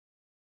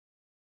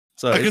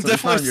 So I could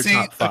definitely see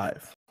top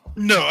 5.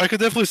 No, I could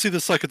definitely see the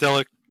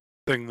psychedelic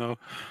thing though.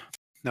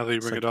 Now that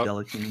you bring it up,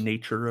 psychedelic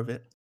nature of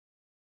it.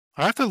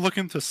 I have to look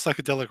into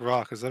psychedelic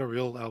rock. Is that a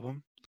real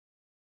album?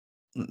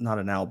 Not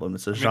an album.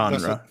 It's a genre.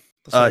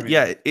 That's what I mean.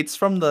 Yeah, it's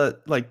from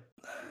the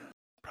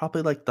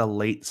probably like the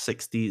late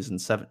 60s and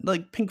 70s.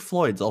 Like Pink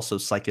Floyd's also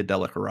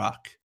psychedelic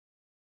rock.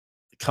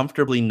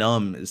 Comfortably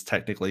Numb is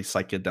technically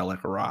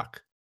psychedelic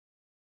rock.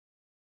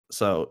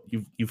 So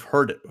you've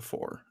heard it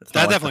before.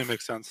 That definitely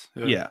makes sense.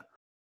 Yeah.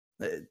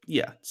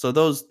 Yeah. So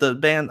the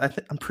band,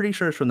 I'm pretty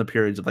sure it's from the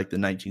periods of like the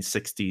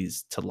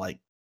 1960s to like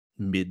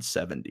mid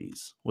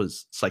 70s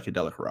was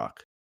psychedelic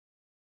rock.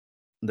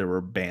 There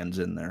were bands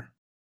in there.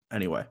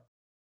 Anyway,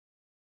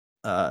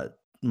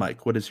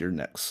 Mike, what is your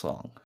next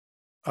song?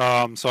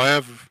 So I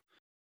have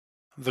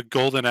The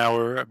Golden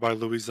Hour by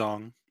Louis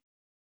Zong.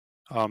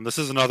 This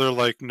is another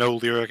like no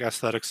lyric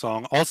aesthetic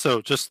song.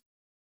 Also, just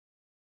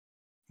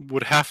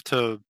would have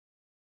to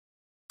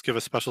give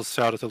a special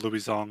shout out to Louis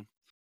Zong.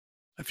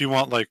 If you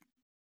want like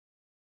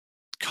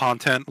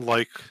content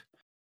like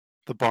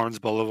the Barnes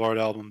Boulevard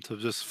album, to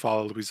just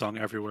follow Louis Zong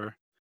everywhere.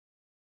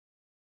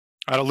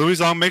 Louis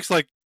Zong makes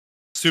like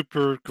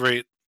super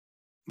great,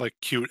 like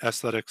cute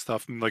aesthetic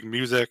stuff, like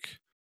music,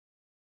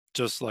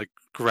 just like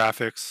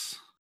graphics.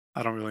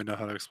 I don't really know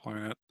how to explain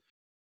it.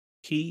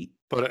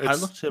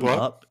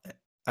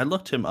 I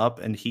looked him up,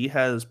 and he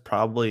has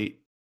probably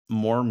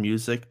more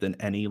music than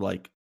any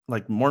like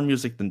more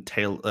music than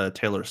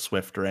Taylor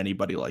Swift or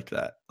anybody like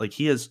that. Like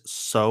he has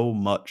so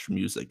much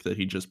music that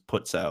he just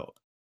puts out.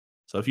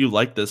 So if you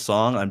like this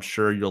song, I'm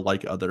sure you'll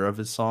like other of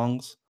his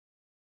songs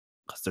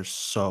because there's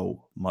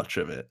so much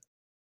of it.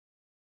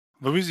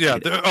 Louis, yeah,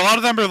 a lot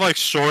of them are like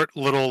short,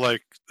 little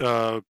like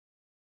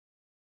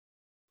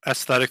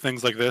aesthetic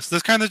things like this.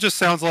 This kind of just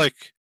sounds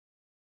like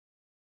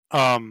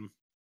trying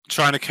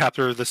to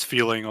capture this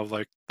feeling of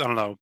like, I don't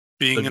know,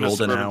 being in a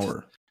suburban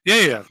hour.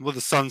 Yeah, with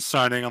the sun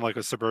shining on like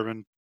a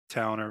suburban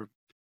town or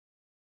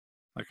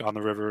like on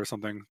the river or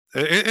something.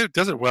 It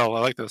does it well.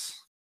 I like this.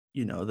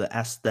 You know, the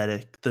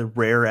aesthetic, the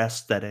rare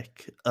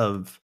aesthetic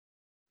of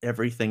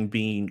everything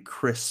being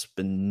crisp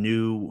and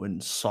new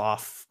and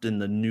soft in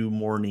the new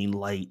morning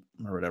light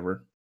or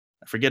whatever.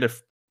 I forget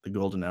if the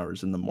golden hour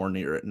is in the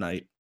morning or at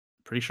night.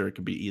 Pretty sure it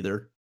could be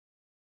either.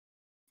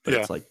 But Yeah.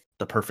 it's like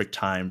the perfect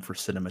time for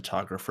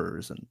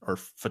cinematographers or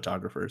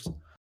photographers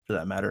for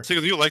that matter. So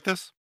do you like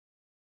this?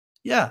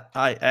 Yeah,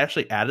 I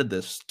actually added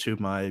this to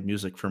my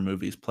music for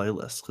movies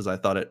playlist because I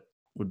thought it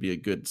would be a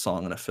good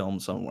song in a film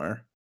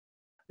somewhere.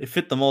 It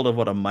fit the mold of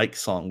what a Mike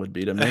song would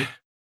be to me.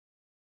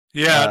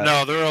 Yeah,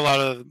 no, there are a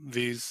lot of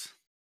these.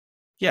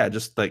 Yeah,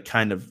 just like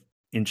kind of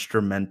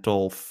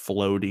instrumental,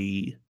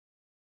 floaty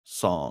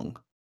song.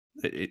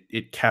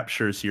 It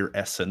captures your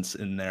essence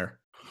in there.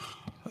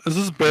 This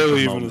is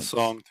barely even moments. a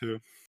song, too.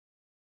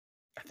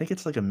 I think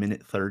it's like a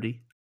minute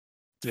 30.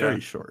 It's Yeah. very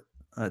short.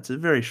 It's a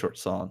very short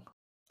song.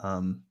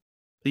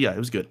 But yeah, it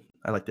was good.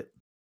 I liked it.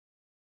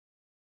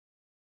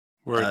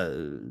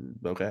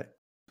 Okay.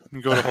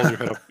 You go to hold your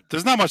head up.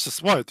 There's not much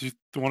to what. Do you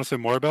want to say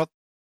more about?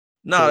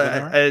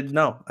 No,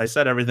 no. I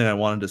said everything I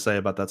wanted to say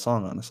about that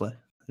song. Honestly,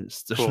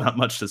 there's Cool. not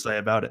much to say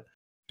about it.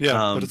 Yeah,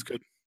 but it's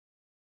good.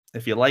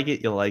 If you like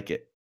it, you'll like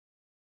it.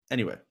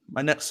 Anyway,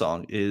 my next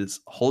song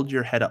is "Hold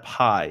Your Head Up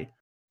High"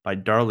 by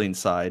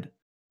Darlingside.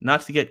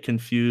 Not to get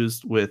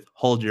confused with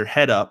 "Hold Your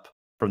Head Up"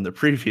 from the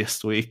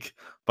previous week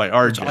by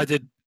Argent. Which I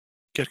did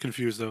get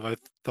confused of. I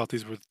thought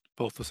these were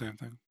both the same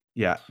thing.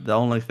 Yeah, the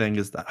only thing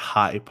is that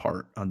high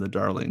part on the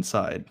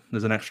Darlingside.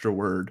 There's an extra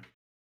word.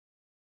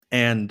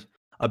 And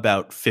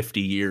about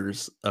 50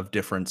 years of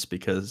difference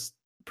because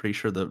I'm pretty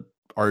sure the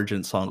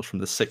Argent song was from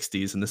the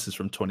 60s and this is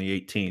from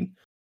 2018.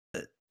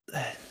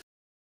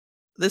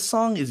 This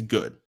song is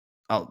good.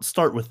 I'll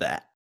start with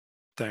that.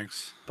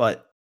 Thanks.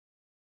 But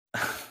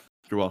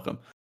you're welcome.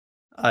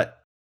 I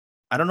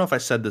don't know if I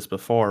said this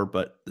before,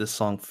 but this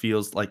song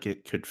feels like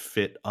it could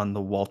fit on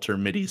the Walter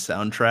Mitty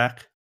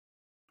soundtrack.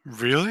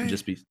 Really?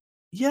 Just be,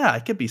 yeah,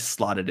 it could be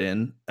slotted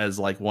in as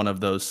like one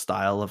of those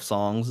style of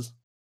songs.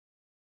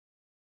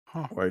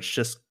 Huh. Where it's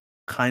just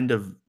kind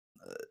of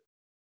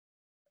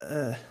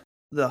the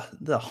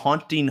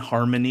haunting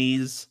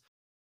harmonies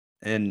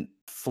and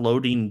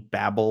floating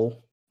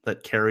babble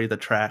that carry the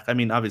track. I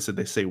mean, obviously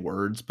they say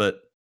words,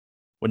 but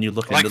when you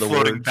look into the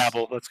floating words,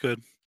 babble. That's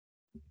good.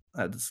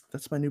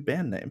 That's my new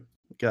band name.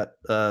 We got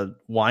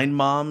Wine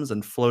Moms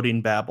and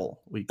Floating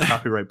Babble. We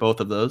copyright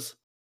both of those.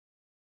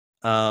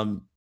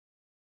 But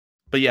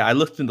yeah, I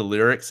looked into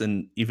lyrics,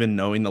 and even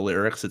knowing the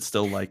lyrics, it's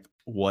still like,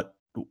 what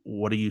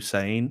are you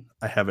saying?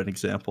 I have an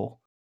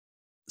example.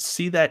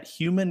 See that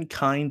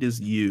humankind is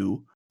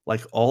you,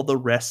 like all the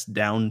rest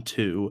down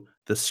to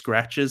the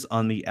scratches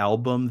on the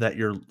album that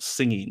you're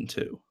singing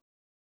to.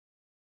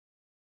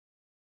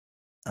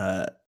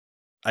 I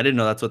didn't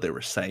know that's what they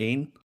were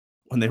saying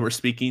when they were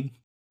speaking.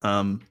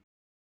 But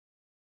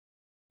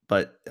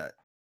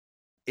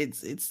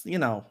it's you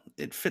know,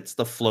 it fits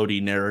the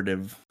floaty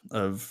narrative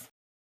of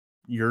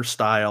your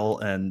style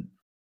and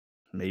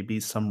maybe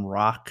some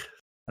rock.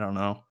 I don't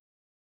know.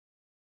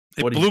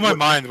 It blew my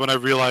mind when I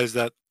realized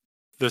that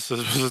this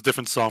was a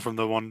different song from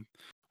the one.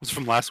 Was it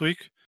from last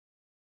week?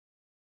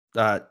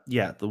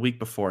 Yeah, the week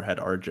before had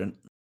Argent,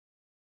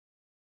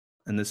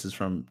 and this is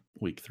from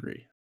week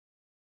 3.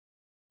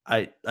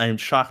 I am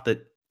shocked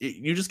that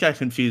you just got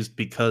confused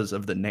because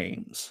of the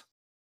names.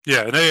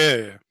 Yeah.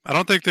 I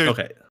don't think they.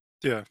 Okay.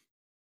 Yeah.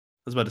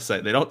 I was about to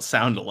say they don't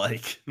sound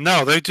alike.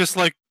 No, they just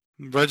like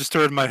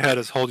registered in my head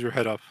as "Hold Your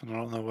Head Up," and I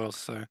don't know what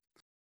else to say.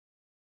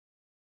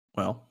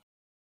 Well,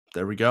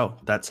 there we go.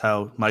 That's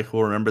how Mike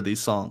will remember these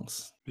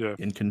songs. Yeah.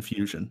 In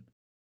confusion.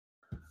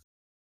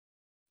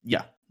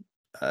 Yeah.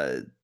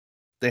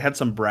 They had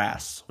some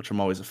brass, which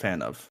I'm always a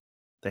fan of.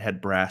 They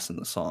had brass in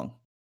the song.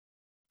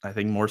 I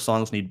think more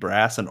songs need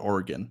brass and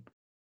organ,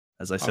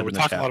 as I said in the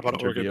talked a lot Capitol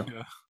about interview. organ.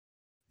 Yeah.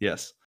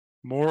 Yes.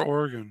 More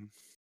organ.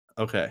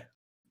 Okay.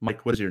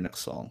 Mike, what is your next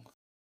song?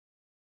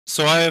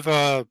 So I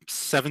have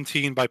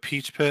 17 by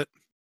Peach Pit.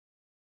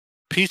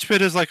 Peach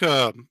Pit is like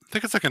I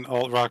think it's like an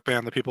alt rock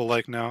band that people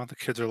like now. The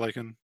kids are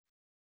liking.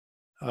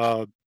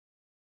 Not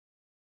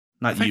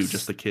you,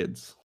 just the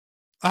kids.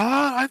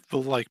 I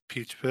like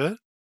Peach Pit.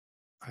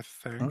 I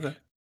think. Okay.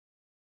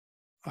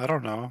 I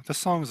don't know. This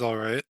song's all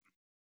right.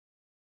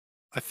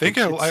 I think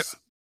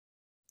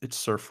it's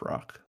surf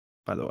rock,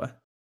 by the way.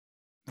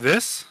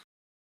 This?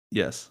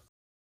 Yes.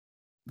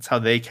 That's how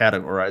they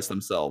categorize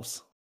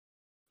themselves.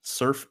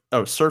 Surf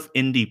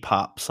indie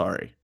pop,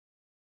 sorry.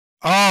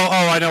 Oh,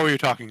 I know what you're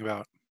talking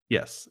about.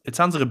 Yes. It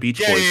sounds like a Beach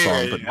Boys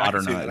song, but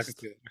modernized. I can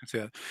see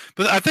that.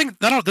 But I think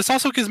this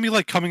also gives me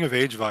like coming of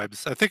age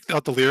vibes. I think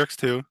the lyrics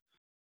too.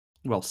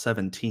 Well,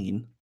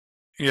 17.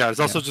 Yeah, it's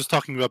also just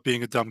talking about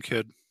being a dumb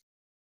kid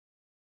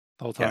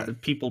the whole time. Yeah,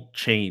 people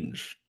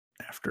change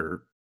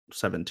after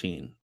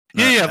 17.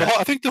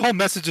 I think the whole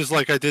message is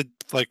like I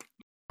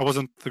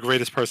wasn't the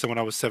greatest person when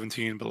I was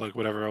 17, but like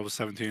whatever, I was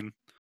 17.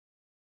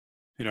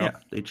 You know? Yeah,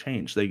 they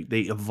change. They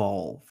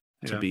evolve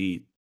to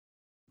be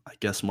I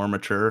guess more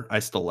mature. I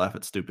still laugh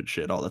at stupid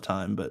shit all the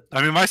time, but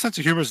I mean, my sense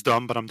of humor is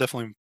dumb, but I'm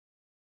definitely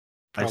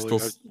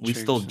we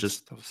still changed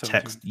just since I was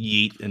 17. text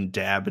yeet and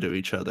dab to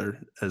each other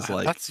as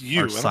like That's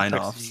you. our I don't sign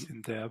text offs. yeet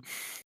and dab.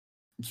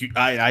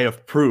 I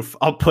have proof.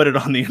 I'll put it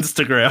on the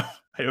Instagram.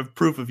 I have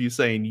proof of you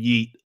saying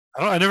yeet.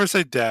 I never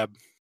say dab.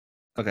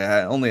 Okay,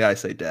 only I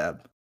say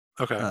dab.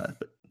 Okay,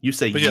 but you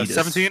say but yeetus.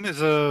 yeah, 17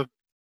 is a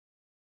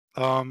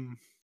I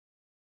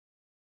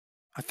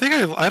think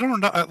I don't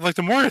know. Like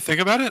the more I think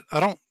about it, I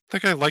don't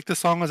think I like the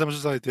song as much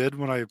as I did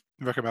when I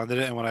recommended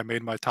it and when I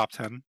made my top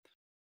 10,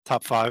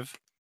 top 5.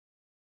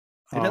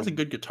 It has a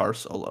good guitar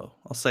solo.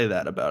 I'll say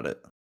that about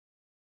it.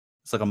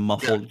 It's like a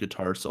muffled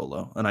guitar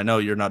solo, and I know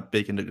you're not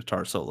big into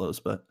guitar solos,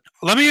 but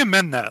let me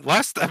amend that.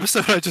 Last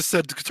episode, I just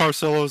said guitar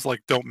solos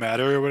like don't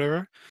matter or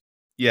whatever.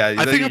 Yeah,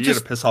 I think you're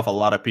gonna piss off a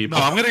lot of people.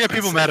 No, I'm gonna get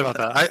people mad about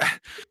that.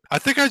 I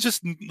think I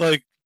just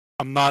like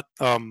I'm not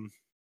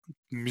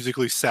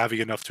musically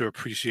savvy enough to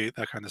appreciate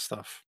that kind of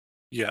stuff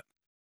yet.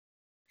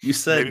 You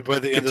said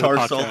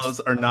guitar solos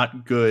are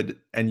not good,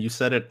 and you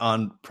said it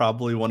on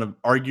probably one of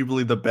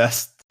arguably the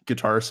best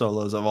guitar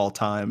solos of all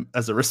time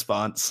as a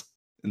response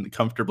in the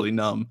Comfortably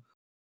Numb.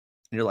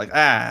 And you're like,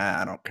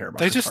 I don't care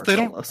about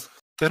solos.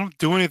 They don't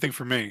do anything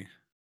for me.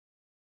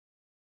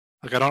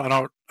 Like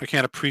I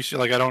can't appreciate,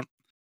 like I don't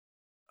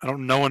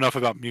know enough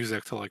about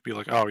music to like be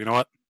like, oh, you know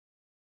what?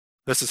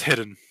 This is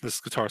hidden,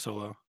 this guitar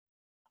solo.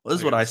 Well, this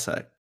is what I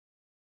say.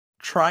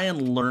 Try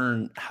and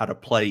learn how to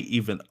play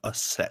even a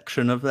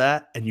section of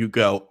that, and you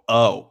go,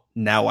 oh,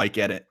 now I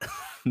get it.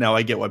 Now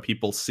I get why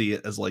people see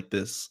it as like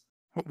this.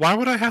 Why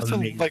would I have to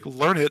like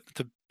learn it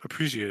to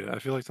appreciate it? I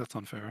feel like that's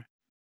unfair.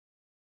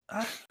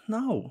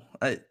 No.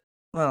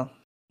 To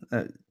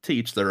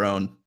each their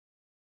own.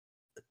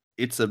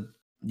 It's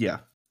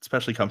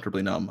especially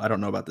Comfortably Numb. I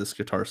don't know about this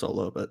guitar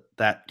solo, but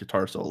that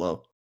guitar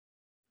solo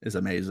is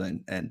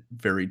amazing and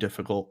very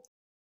difficult.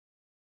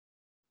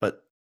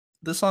 But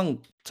this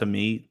song, to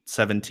me,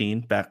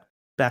 17,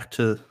 back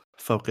to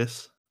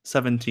focus,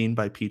 17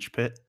 by Peach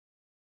Pit.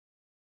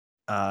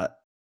 The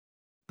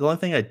only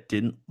thing I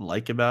didn't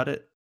like about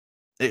it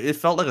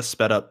felt like a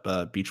sped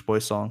up Beach Boy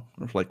song,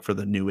 like for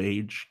the new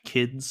age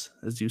kids,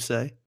 as you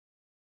say.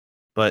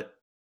 But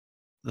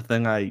the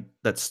thing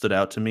that stood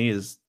out to me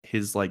is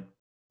his like,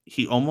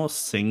 he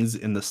almost sings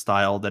in the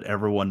style that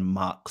everyone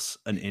mocks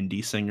an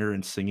indie singer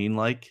and singing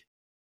like,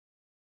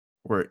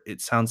 where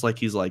it sounds like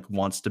he's like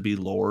wants to be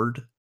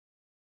Lord.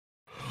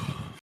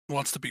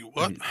 Wants to be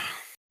what?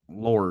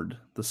 Lord,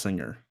 the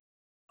singer.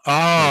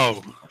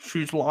 Oh,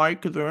 she's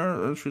like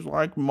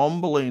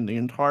mumbling the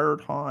entire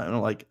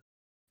time. Like,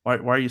 why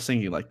are you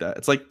singing like that?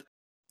 It's like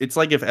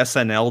if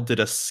SNL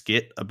did a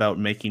skit about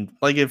making,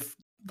 like if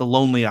The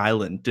Lonely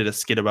Island did a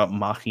skit about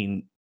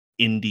mocking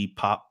indie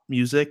pop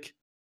music.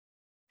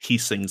 He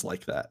sings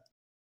like that.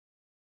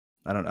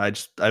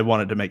 I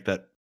wanted to make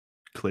that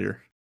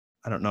clear.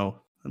 I don't know.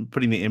 I'm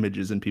putting the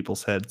images in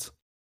people's heads.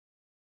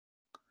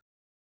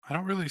 I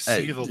don't really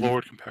see the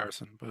Lord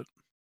comparison, but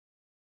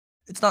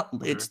it's not.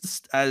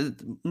 It's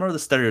more the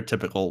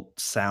stereotypical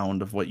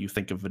sound of what you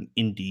think of an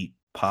indie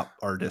pop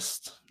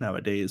artist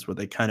nowadays, where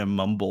they kind of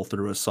mumble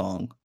through a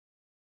song.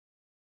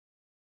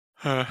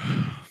 My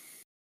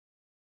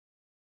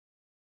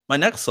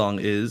next song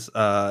is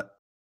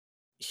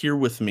 "Here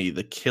with Me,"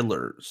 The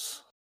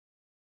Killers,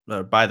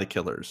 by The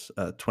Killers,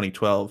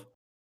 2012.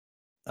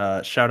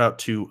 Shout out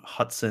to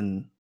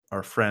Hudson,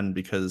 our friend,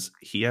 because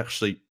he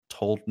actually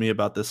told me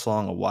about this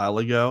song a while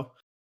ago,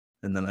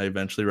 and then I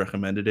eventually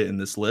recommended it in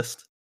this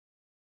list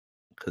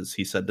because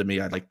he said to me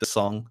I like this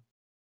song,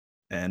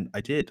 and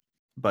I did.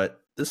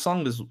 But this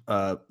song is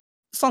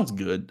song's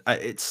good.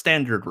 It's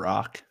standard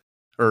rock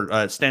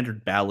or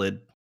standard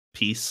ballad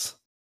piece.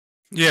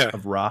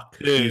 Of rock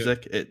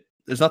music.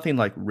 There's nothing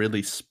like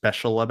really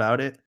special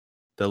about it.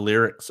 The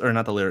lyrics, or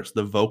not the lyrics,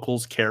 the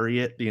vocals carry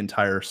it the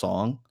entire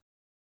song.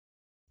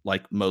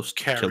 Like most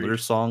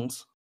Killers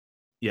songs.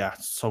 Yeah,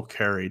 so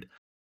carried.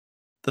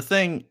 The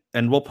thing,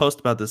 and we'll post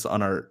about this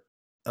on our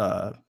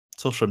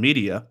social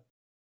media.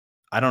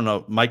 I don't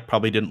know, Mike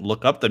probably didn't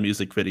look up the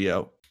music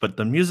video, but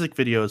the music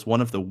video is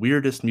one of the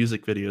weirdest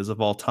music videos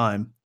of all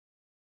time.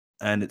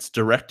 And it's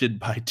directed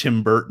by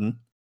Tim Burton,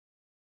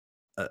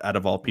 out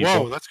of all people.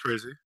 Whoa, that's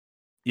crazy.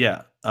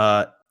 Yeah.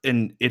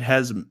 And it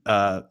has,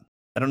 I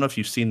don't know if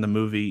you've seen the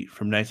movie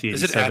from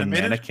 1987,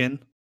 Mannequin.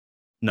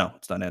 No,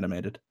 it's not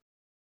animated.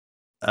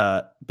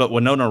 But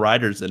Winona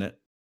Ryder's in it,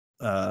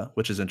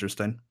 which is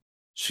interesting.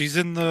 She's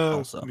in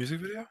the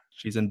music video?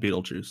 She's in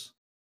Beetlejuice.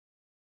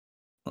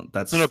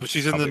 That's no, but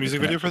she's in the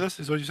music video for this,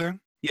 is what you're saying?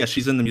 Yeah,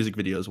 she's in the music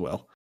video as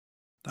well.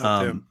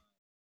 Damn.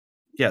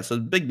 Yeah, so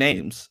big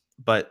names.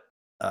 But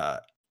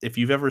if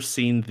you've ever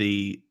seen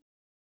the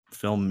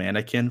film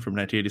Mannequin from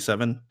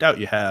 1987, doubt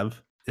you have.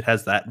 It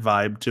has that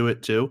vibe to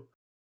it too.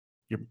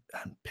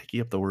 I'm picking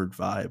up the word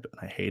vibe,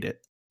 and I hate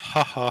it.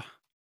 Haha.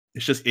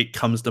 It's just, it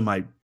comes to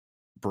my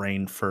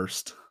brain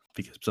first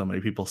because so many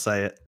people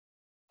say it.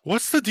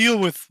 What's the deal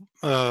with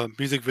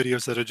music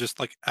videos that are just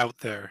like out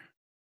there?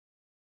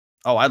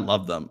 Oh, I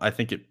love them. I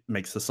think it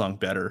makes the song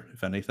better,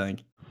 if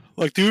anything.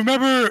 Like, do you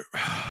remember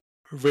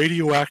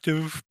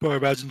Radioactive by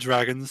Imagine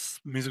Dragons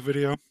music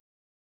video?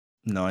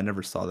 No, I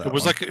never saw It that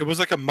was one.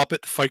 like a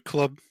Muppet Fight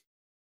Club.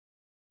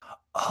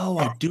 Oh,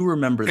 I do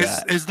remember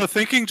that. Is the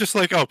thinking just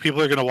like, oh,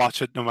 people are gonna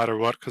watch it no matter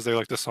what because they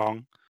like the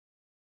song,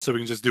 so we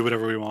can just do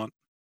whatever we want?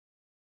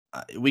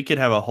 We could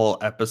have a whole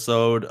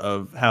episode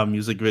of how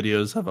music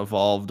videos have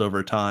evolved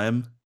over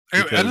time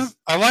because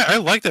I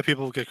like that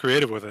people get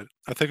creative with it.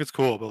 I think it's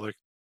cool, but like,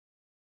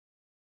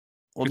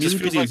 well, it just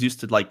music feels videos like used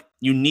to like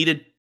you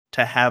needed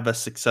to have a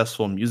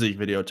successful music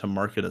video to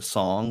market a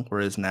song,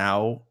 whereas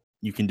now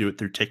you can do it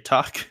through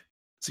TikTok.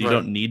 So you right.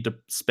 don't need to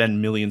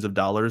spend millions of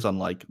dollars on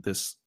like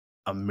this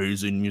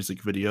amazing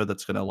music video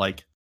that's gonna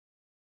like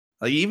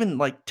even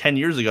like 10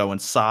 years ago when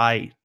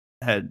Psy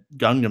had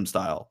Gangnam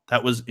Style,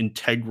 that was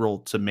integral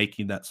to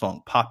making that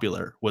song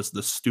popular, was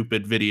the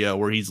stupid video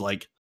where he's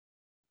like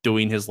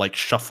doing his like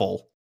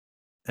shuffle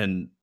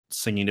and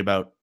singing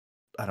about,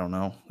 I don't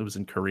know, it was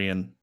in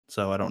Korean,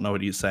 so I don't know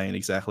what he's saying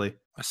exactly.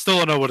 I still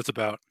don't know what it's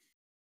about.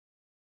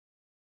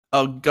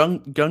 Oh,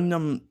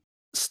 Gangnam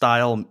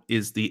Style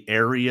is the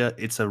area.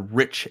 It's a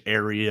rich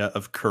area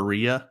of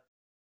Korea.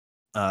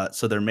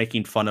 So they're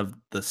making fun of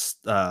the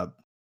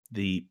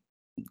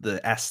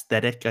the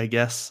aesthetic, I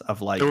guess, of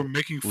They were like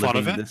making fun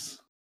of living it, this.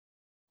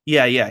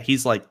 Yeah, yeah.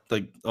 He's like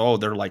oh,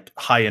 they're like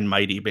high and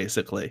mighty,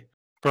 basically,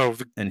 bro.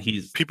 and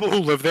he's People who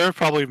live there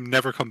probably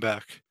never come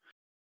back.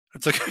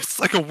 It's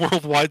like a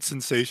worldwide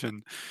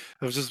sensation.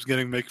 It was just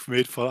getting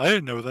made fun. I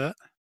didn't know that.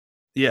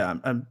 yeah.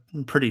 I'm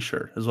pretty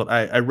sure is what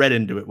I read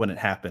into it when it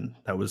happened.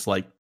 That was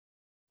like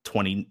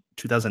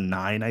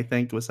 2009, I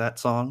think, was that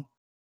song.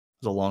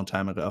 It was a long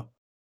time ago.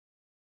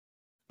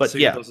 But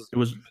Singing yeah, does it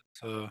was.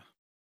 uh,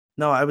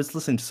 No, I was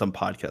listening to some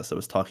podcast that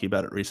was talking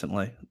about it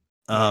recently.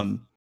 uh,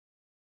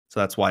 So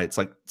that's why it's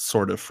like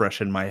sort of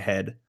fresh in my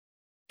head.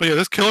 but yeah,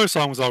 this Killer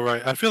song was all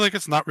right. I feel like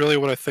it's not really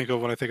what I think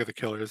of when I think of the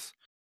Killers.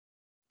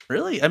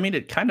 Really, I mean,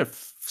 it kind of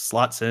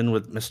slots in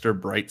with Mr.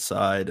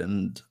 Brightside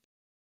and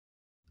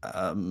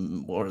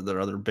what are their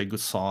other big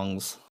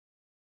songs?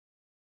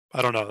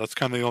 I don't know. That's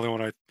kind of the only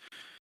one I.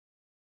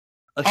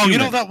 A Oh, you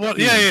know human, that one?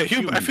 Yeah, human, yeah. I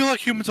human. feel like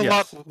Human's a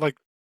lot Yes, like,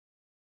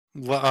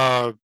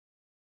 I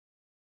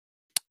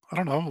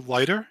don't know,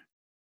 lighter.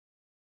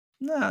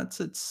 no,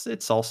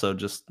 it's also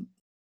just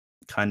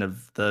kind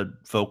of the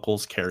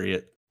vocals carry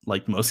it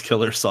like most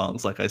Killer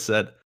songs, like I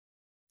said.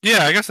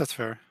 Yeah, I guess that's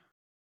fair.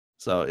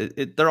 So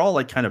they're all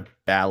like kind of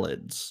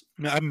ballads.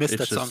 I mean, I missed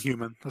It's that song, just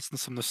Human.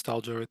 That's some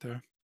nostalgia right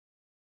there.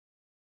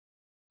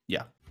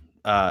 yeah.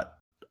 Uh,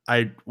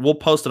 I will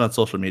post it on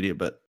social media,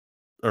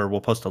 or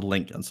we'll post a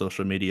link on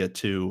social media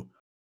to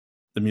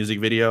the music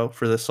video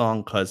for this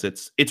song because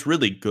it's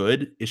really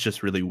good. It's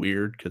just really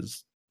weird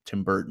because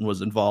Tim Burton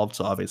was involved,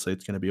 so obviously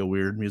it's going to be a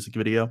weird music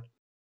video.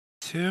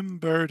 Tim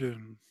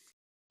Burton.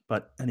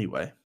 But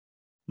anyway,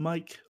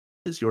 Mike,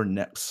 what is your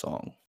next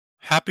song?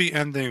 Happy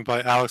Ending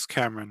by Alex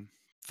Cameron.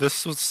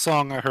 This was a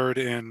song I heard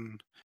in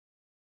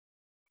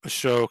a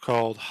show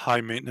called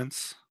High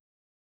Maintenance,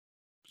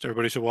 which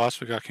everybody should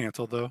watch. It got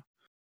canceled though.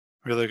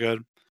 Really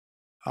good.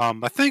 I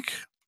think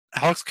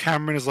Alex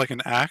Cameron is like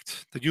an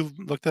act. Did you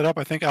look that up?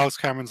 I think Alex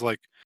Cameron's like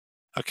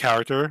a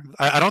character.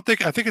 I don't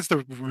think. I think it's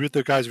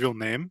the guy's real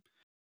name,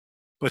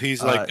 but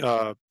he's Uh, like.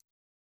 Are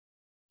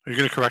you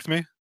gonna correct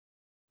me?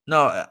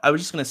 no, I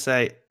was just going to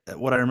say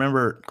what I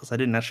remember because I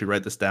didn't actually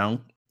write this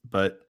down,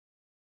 but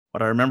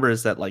what I remember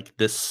is that like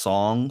this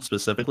song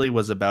specifically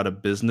was about a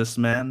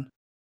businessman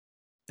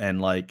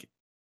and like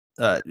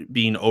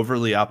being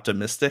overly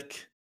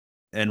optimistic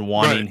and Right.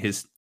 wanting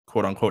his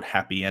quote unquote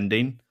happy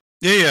ending.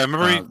 Yeah, yeah. I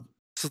remember he Um,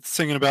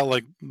 singing about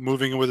like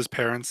moving in with his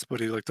parents, but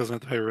he like doesn't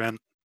have to pay rent.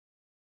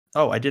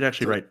 oh, I did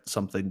actually So, write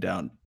something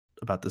down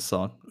about this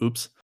song.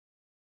 Oops,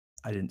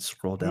 I didn't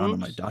scroll down to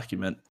my oops.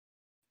 document.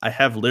 I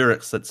have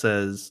lyrics that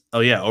says, "Oh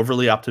yeah,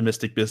 overly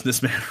optimistic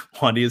businessman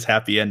wanting his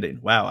happy ending."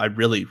 Wow, I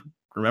really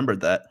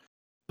remembered that.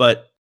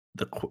 But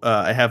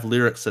I have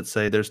lyrics that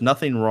say, "There's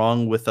nothing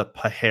wrong with a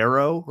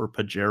pajero or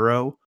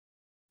pajero,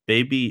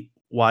 baby.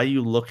 Why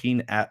you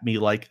looking at me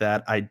like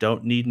that? I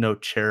don't need no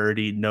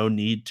charity. No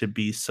need to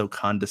be so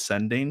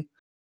condescending."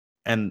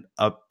 And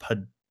a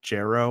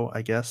pajero,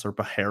 I guess, or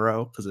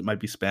pajero, because it might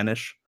be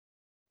Spanish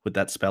with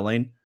that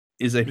spelling,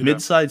 is a Yeah.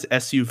 mid-size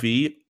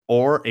SUV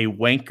or a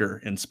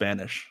wanker in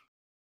Spanish.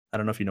 I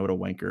don't know if you know what a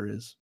wanker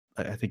is.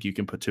 I think you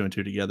can put two and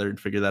two together and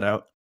figure that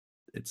out.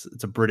 It's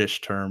a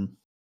British term,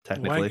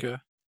 technically.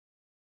 Wanker.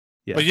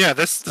 Yeah. But yeah,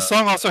 the Uh,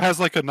 song also has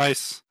like a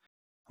nice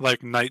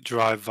like night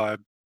drive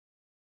vibe.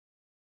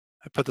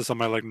 I put this on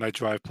my like night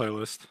drive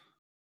playlist.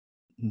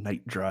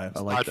 Night Drive.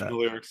 I like Aside from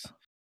the that. lyrics.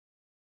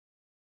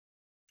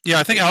 Yeah,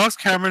 I think Alex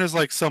Cameron is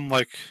like some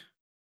like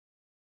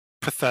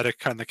pathetic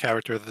kind of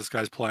character that this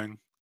guy's playing.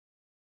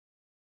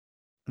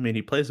 I mean,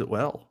 he plays it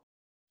well.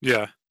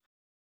 Yeah.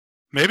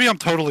 Maybe I'm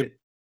totally It-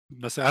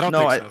 missing. I don't no,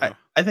 think I, so I though.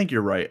 I think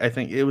you're right. I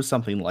think it was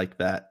something like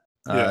that.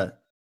 Yeah.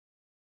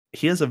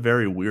 He has a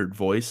very weird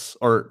voice,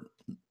 or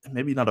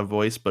maybe not a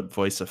voice, but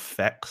voice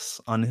effects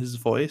on his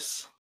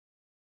voice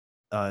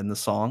in the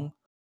song.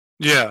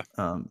 Yeah.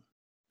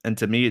 And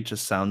to me, it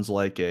just sounds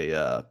like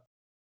a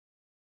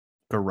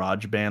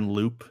GarageBand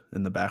loop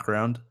in the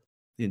background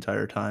the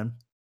entire time.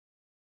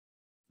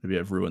 Maybe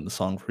I've ruined the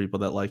song for people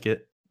that like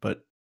it,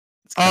 but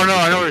it's Oh no,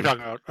 I know what you're the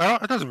talking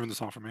about. It doesn't ruin the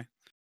song for me.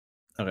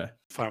 okay.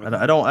 Fine with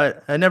I it. don't.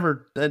 I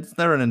never. It's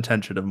never an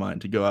intention of mine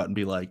to go out and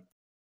be like,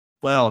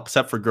 well,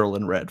 except for Girl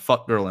in Red.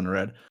 Fuck Girl in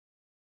Red.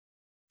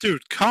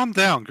 Dude, calm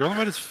down. Girl in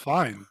Red is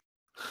fine.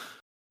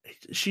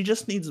 She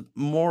just needs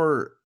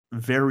more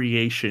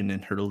variation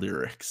in her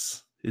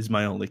lyrics. Is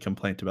my only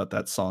complaint about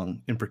that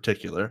song in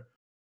particular.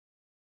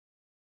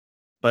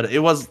 But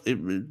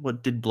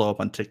what did blow up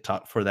on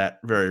TikTok for that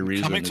very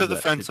reason. Coming to the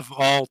defense of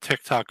all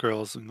TikTok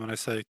girls, and when I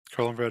say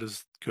Girl in Red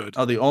is good.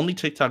 Oh, the only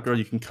TikTok girl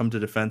you can come to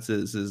defense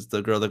is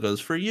the girl that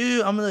goes, for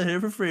you, I'm gonna hit it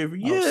for free. For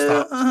you,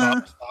 Stop.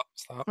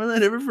 I'm gonna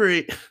hit it for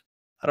free.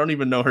 I don't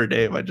even know her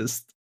name.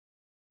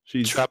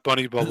 She's Trap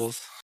Bunny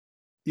Bubbles.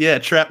 Yeah,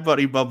 Trap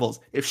Bunny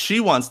Bubbles. If she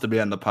wants to be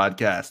on the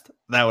podcast,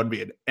 that would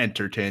be an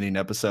entertaining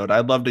episode.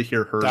 I'd love to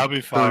hear her, That'd be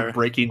fire. her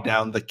breaking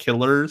down the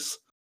Killers,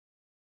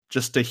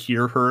 just to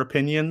hear her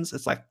opinions.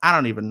 It's like, I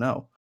don't even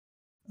know.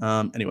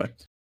 Anyway.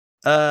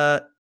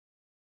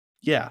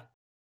 Yeah.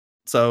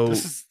 So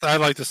I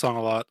like this song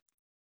a lot.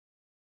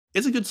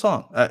 It's a good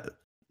song,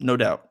 no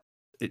doubt.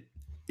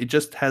 It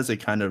just has a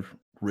kind of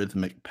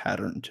rhythmic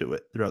pattern to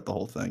it throughout the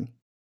whole thing.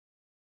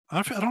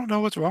 I don't know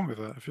what's wrong with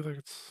it. I feel like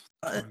it's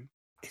fine.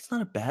 It's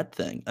not a bad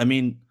thing. I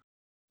mean,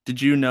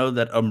 did you know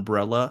that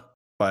Umbrella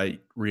by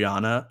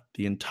Rihanna,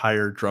 the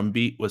entire drum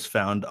beat was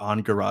found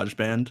on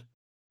GarageBand,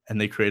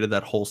 and they created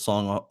that whole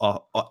song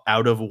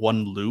out of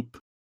one loop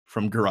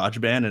from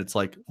GarageBand, and it's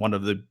like one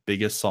of the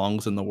biggest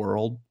songs in the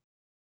world.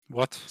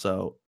 What?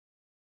 So,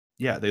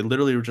 yeah, they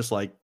literally were just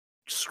like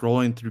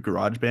scrolling through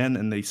GarageBand,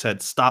 and they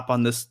said, stop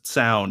on this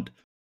sound,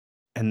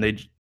 and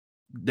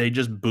they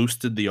just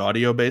boosted the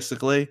audio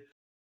basically,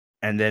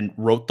 and then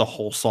wrote the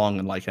whole song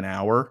in like an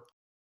hour.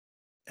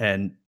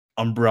 And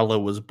Umbrella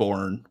was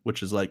born,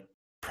 which is like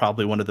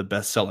probably one of the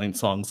best selling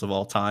songs of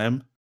all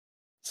time.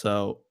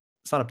 So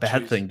it's not a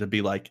bad thing to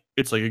be like,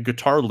 it's like a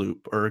guitar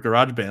loop or a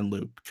GarageBand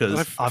loop,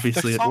 because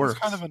obviously it works.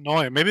 It's kind of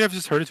annoying. Maybe I've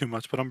just heard it too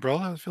much, but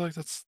Umbrella, I feel like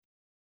that's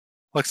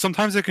like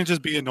sometimes it can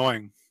just be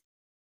annoying.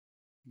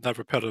 That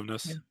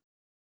repetitiveness. Yeah.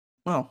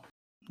 Well,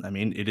 I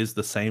mean, it is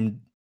the same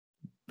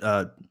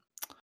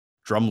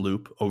drum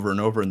loop over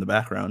and over in the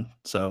background,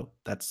 so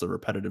that's the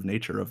repetitive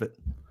nature of it.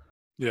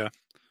 Yeah.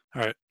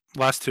 All right.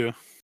 Last two.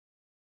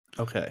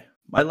 Okay.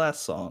 My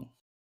last song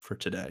for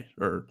today,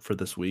 or for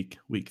this week,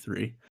 week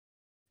 3,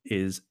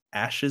 is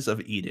Ashes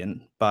of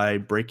Eden by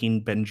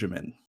Breaking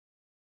Benjamin.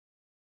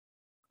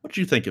 What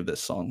do you think of this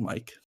song,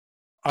 Mike?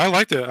 I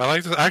liked it.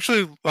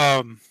 Actually,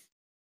 I'm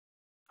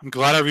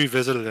glad I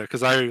revisited it,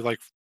 because I like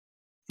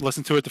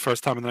listened to it the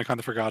first time and then I kind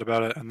of forgot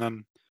about it, and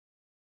then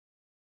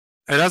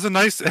it has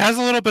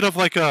a little bit of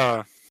like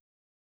a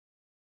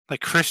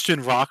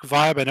Christian rock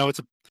vibe.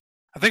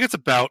 I think it's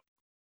about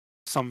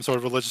some sort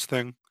of religious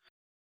thing.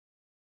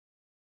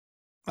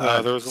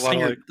 There was a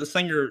lot of the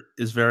singer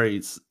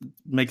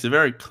makes it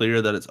very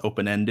clear that it's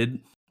open-ended,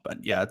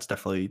 but yeah,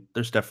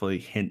 there's definitely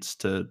hints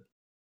to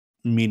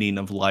meaning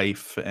of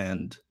life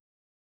and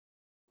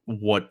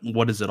what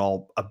is it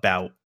all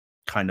about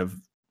kind of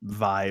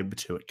vibe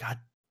to it. God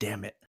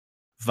damn it.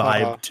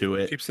 Vibe to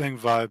it. Keep saying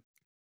vibe.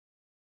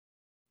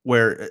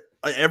 Where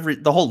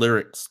all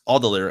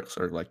the lyrics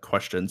are like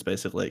questions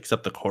basically,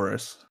 except the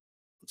chorus.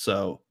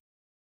 So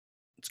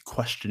it's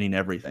questioning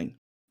everything.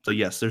 So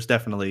yes, there's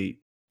definitely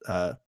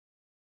a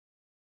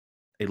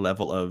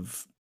level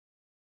of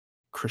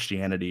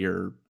Christianity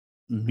or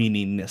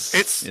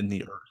meaningness in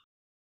the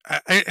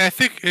earth. I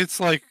think it's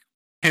like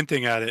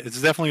hinting at it.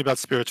 It's definitely about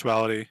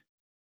spirituality.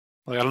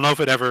 Like, I don't know if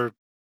it ever,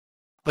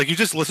 like, you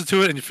just listen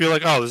to it and you feel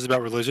like, oh, this is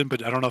about religion,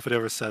 but I don't know if it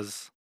ever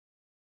says.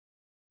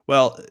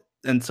 Well,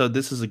 and so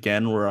this is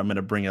again where I'm going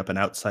to bring up an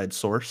outside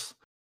source,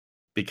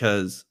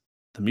 because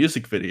the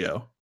music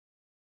video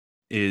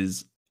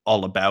is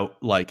all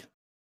about like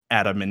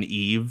Adam and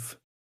Eve,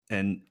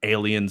 and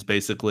aliens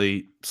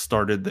basically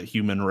started the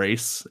human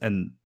race,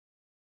 and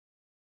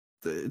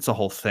it's a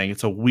whole thing.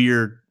 It's a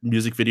weird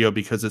music video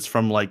because it's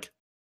from like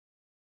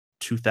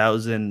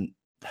 2000.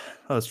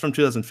 Oh, it's from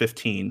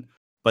 2015,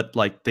 but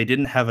like they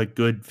didn't have a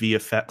good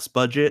VFX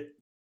budget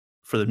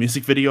for the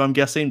music video, I'm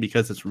guessing,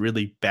 because it's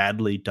really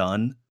badly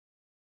done.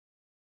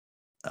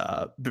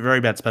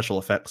 Very bad special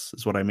effects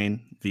is what I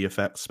mean.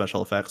 VFX,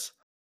 special effects,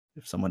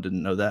 if someone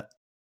didn't know that.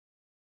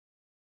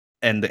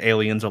 And the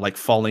aliens are like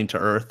falling to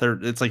Earth.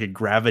 It's like a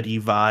Gravity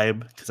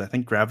vibe, because I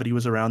think Gravity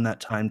was around that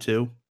time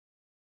too.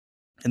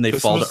 And they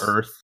fall to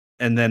Earth,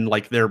 and then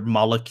like their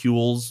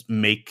molecules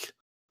make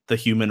the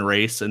human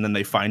race, and then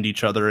they find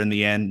each other in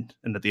the end.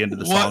 And at the end of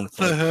the song, what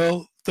the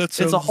hell? That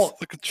sounds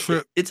like a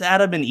trip. It's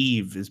Adam and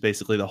Eve is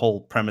basically the whole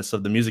premise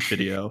of the music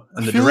video.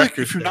 And the director,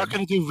 director, like if you're not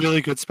going to do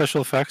really good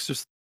special effects,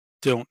 just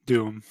don't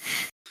do them.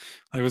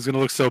 Like, it's going to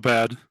look so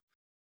bad.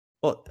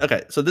 Well,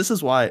 okay, so this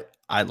is why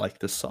I like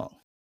this song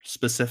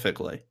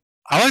specifically.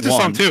 I like this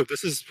song too.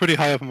 This is pretty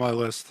high up on my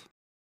list.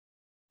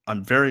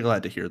 I'm very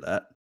glad to hear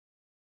that.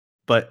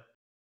 But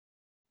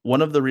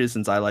one of the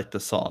reasons I like the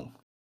song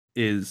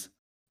is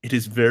it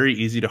is very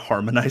easy to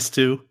harmonize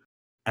to,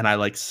 and I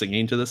like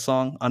singing to this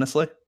song,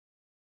 honestly.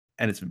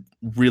 And it's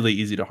really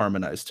easy to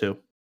harmonize to.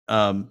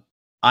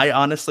 I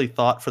honestly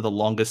thought for the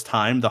longest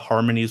time the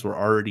harmonies were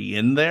already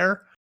in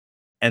there,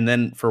 and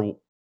then for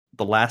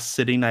the last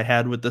sitting I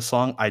had with this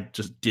song, I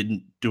just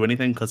didn't do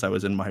anything because I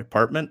was in my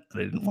apartment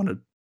and I didn't want to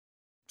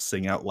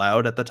sing out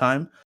loud at the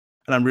time.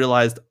 And I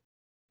realized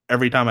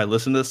every time I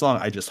listen to this song,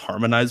 I just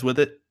harmonize with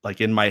it,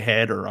 like in my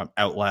head or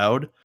out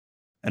loud,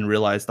 and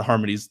realize the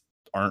harmonies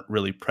aren't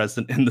really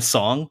present in the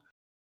song.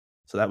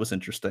 So that was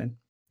interesting.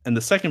 And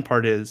the second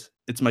part is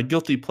it's my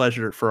guilty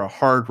pleasure for a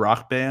hard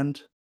rock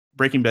band.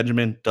 Breaking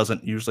Benjamin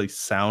doesn't usually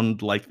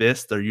sound like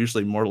this. They're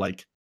usually more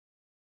like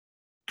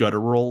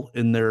guttural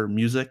in their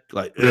music.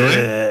 Like,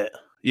 really?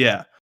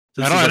 Yeah.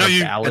 So I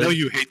know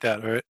you hate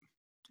that, right?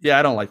 Yeah,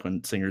 I don't like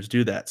when singers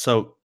do that.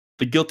 So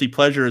the guilty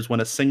pleasure is when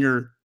a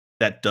singer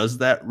that does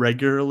that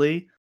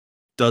regularly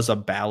does a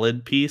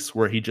ballad piece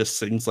where he just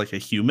sings like a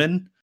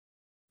human,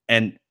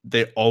 and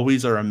they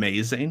always are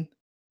amazing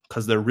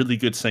because they're really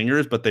good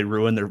singers, but they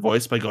ruin their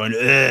voice by going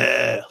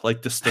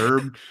like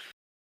Disturbed.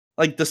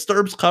 Like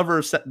Disturbed's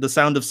cover, "The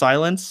Sound of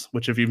Silence,"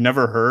 which if you've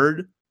never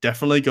heard,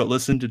 definitely go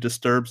listen to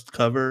Disturbed's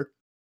cover.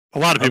 A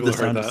lot of people The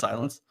Sound of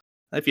Silence.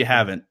 If you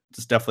haven't,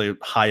 it's definitely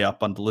high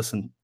up on the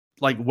listen.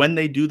 Like when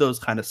they do those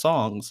kind of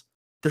songs,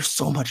 they're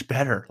so much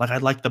better. Like I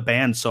like the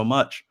band so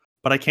much,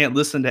 but I can't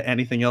listen to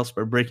anything else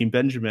by Breaking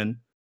Benjamin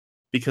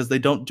because they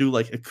don't do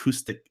like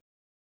acoustic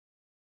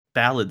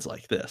ballads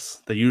like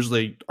this. They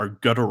usually are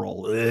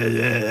guttural.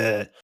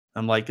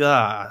 I'm like,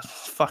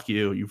 fuck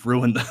you. You've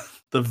ruined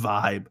the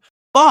vibe.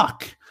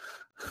 Fuck.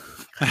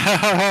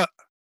 Vibe.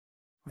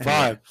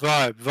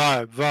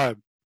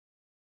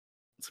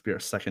 This will be our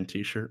second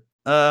t-shirt.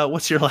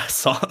 What's your last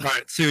song? All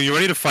right, so you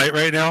ready to fight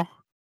right now?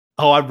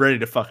 Oh, I'm ready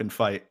to fucking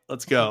fight.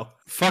 Let's go.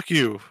 Fuck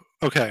you.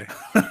 Okay.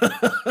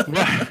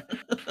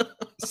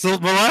 So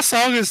my last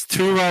song is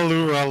 "Tura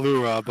Lura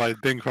Lura" by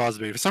Bing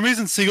Crosby. For some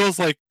reason, Seagulls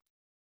like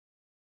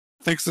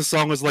thinks the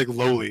song is like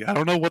lowly. I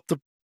don't know what the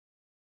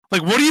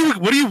like. What do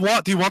you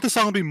want? Do you want the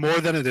song to be more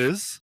than it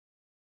is?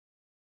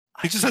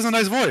 He just has a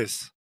nice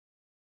voice.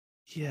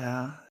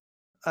 Yeah,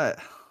 I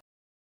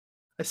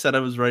said I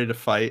was ready to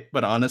fight,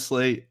 but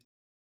honestly,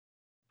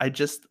 I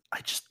just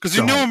because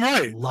you know I'm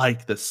right.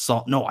 Like this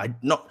song. No.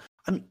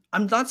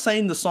 I'm not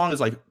saying the song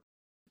is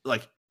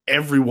like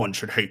everyone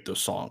should hate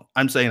this song.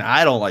 I'm saying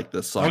I don't like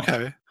this song.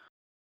 Okay.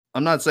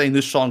 I'm not saying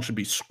this song should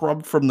be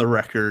scrubbed from the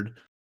record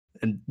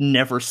and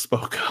never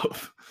spoke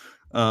of.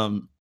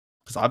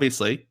 Because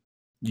obviously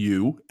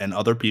you and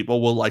other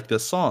people will like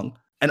this song.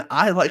 And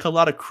I like a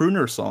lot of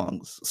crooner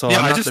songs. So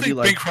yeah, I just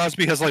think Bing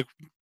Crosby has like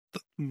the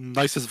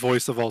nicest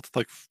voice of all,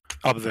 like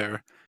up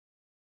there.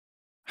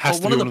 Has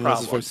to be one of the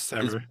nicest voices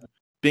ever.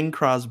 Bing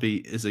Crosby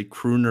is a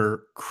crooner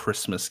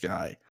Christmas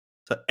guy.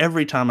 So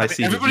every time I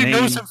see everybody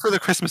knows him for the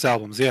Christmas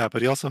albums, yeah,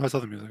 but he also has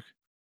other music.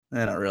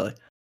 Not really.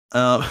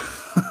 What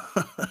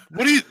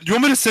do you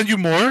want me to send you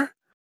more?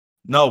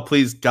 No,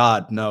 please,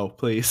 God, no,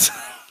 please.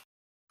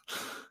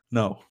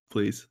 No,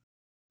 please.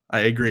 I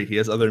agree. He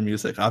has other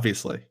music,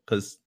 obviously,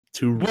 because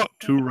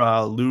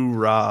Tura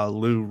Lura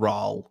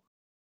Lural.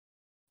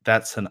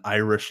 That's an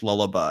Irish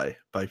lullaby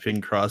by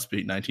Bing Crosby,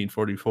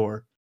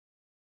 1944.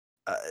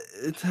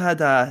 It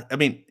had, I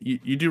mean,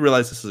 you do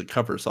realize this is a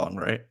cover song,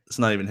 right? It's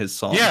not even his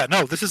song. Yeah,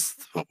 no, this is.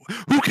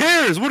 Who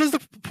cares? What is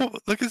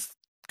his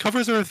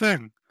covers are a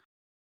thing.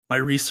 My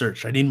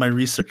research. I need my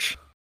research.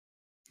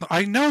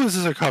 I know this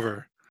is a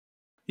cover.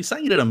 He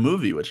sang it in a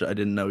movie, which I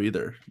didn't know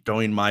either.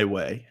 Going My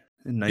Way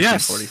in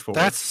 1944.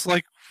 Yes, that's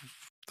like.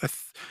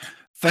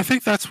 I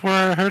think that's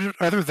where I heard it.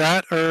 Either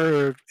that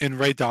or in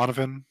Ray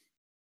Donovan.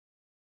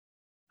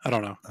 I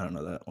don't know. I don't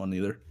know that one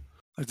either.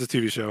 It's a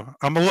TV show.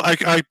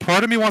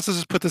 Part of me wants to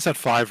just put this at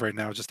 5 right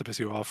now, just to piss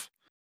you off.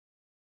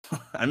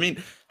 I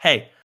mean,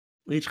 hey,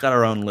 we each got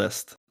our own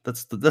list.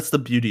 That's the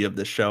beauty of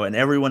this show, and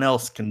everyone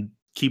else can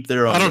keep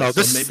their own. I don't know.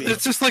 List, so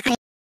it's just like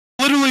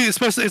literally,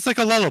 especially it's like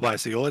a lullaby,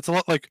 Seal. It's a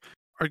lot like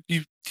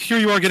you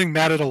are getting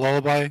mad at a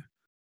lullaby.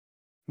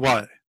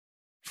 Why?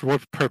 For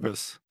what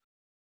purpose?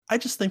 I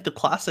just think the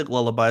classic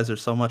lullabies are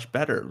so much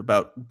better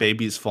about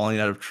babies falling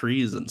out of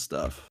trees and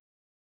stuff.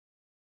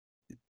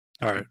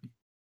 All right.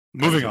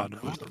 Moving on.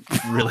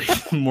 Really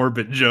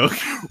morbid joke.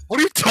 What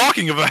are you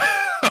talking about?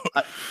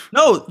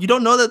 No, you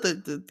don't know that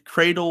the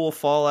cradle will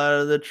fall out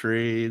of the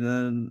tree.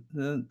 Then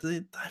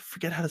I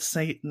forget how to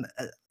say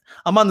it.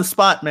 I'm on the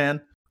spot, man.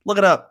 Look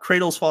it up.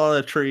 Cradles fall out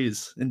of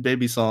trees in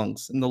baby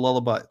songs in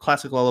the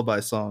classic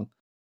lullaby song.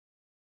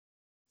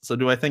 So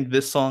do I think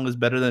this song is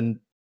better than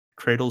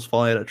Cradles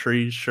Falling Out of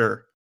Trees?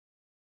 Sure.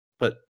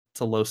 But it's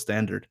a low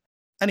standard.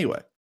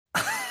 Anyway.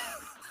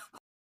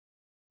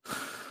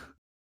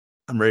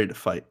 I'm ready to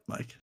fight,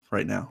 Mike,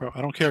 right now. Bro,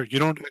 I don't care. You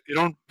don't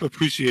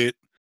appreciate.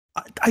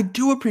 I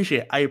do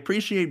appreciate. I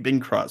appreciate Bing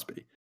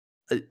Crosby,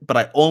 but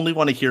I only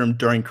want to hear him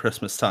during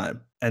Christmas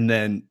time, and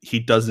then he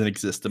doesn't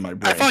exist in my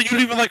brain. I thought you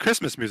didn't even like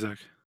Christmas music.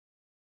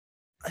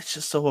 It's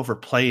just so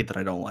overplayed that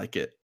I don't like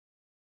it.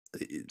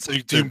 So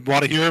do you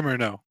want to hear him or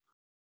no?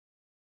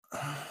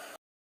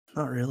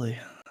 Not really.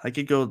 I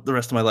could go the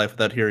rest of my life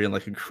without hearing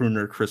like a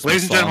crooner Christmas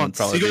Ladies and song gentlemen, and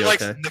probably Seagull be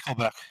likes okay.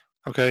 Nickelback.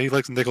 Okay, he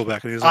likes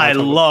Nickelback, and he doesn't I want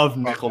to talk love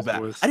about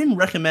Nickelback. I didn't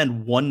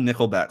recommend one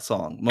Nickelback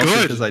song, mostly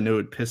Good. because I knew it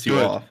would piss you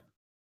Good. off.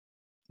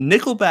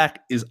 Nickelback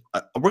is.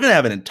 We're gonna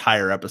have an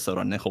entire episode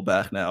on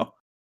Nickelback now.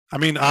 I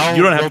mean,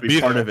 you don't have to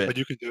be part there, of it, but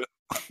you can do it.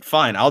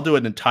 Fine, I'll do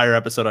an entire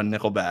episode on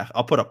Nickelback.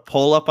 I'll put a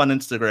poll up on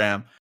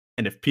Instagram,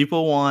 and if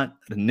people want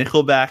the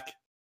Nickelback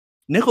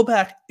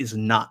is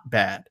not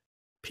bad.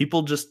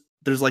 People just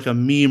there's like a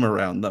meme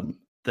around them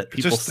that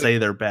people say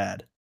they're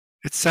bad.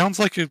 It sounds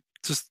like you're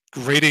just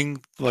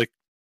grading like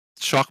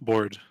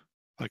chalkboard.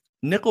 Like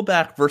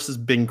Nickelback versus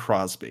Bing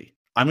Crosby.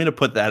 I'm gonna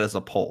put that as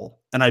a poll,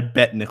 and I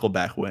bet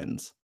Nickelback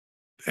wins.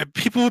 And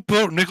people would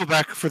vote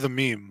Nickelback for the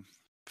meme,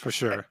 for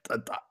sure.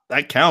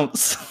 That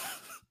counts,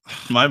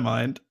 in my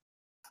mind.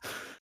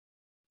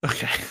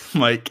 Okay,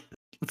 Mike,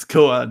 let's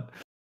go on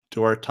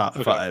to our top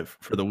 5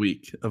 for the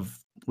week of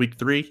week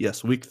 3.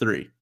 Yes, week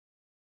 3.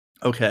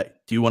 Okay,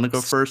 do you want to go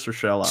first or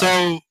shall I?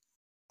 So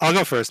I'll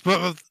go first,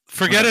 but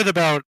forget it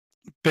about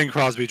Bing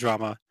Crosby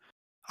drama.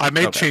 I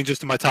made changes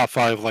to my top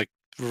 5 like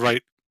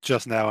right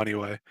just now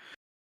anyway.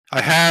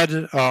 I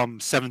had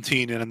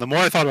 17 in, and the more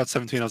I thought about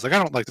 17, I was like, I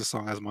don't like this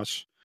song as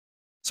much.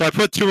 So I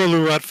put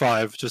Touraloo at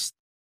 5, just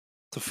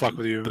to fuck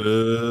with you.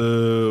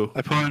 Boo.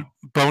 I put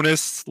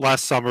Bonus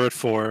Last Summer at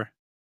 4.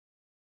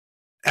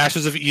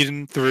 Ashes of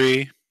Eden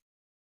 3.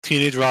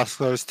 Teenage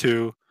Rockstars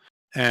 2.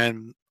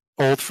 And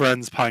Old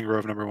Friends Pine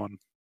Grove number 1.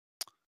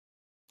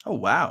 Oh,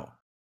 wow.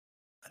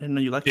 I didn't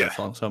know you liked that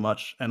song so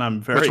much. And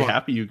I'm very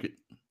happy you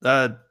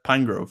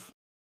Pine Grove.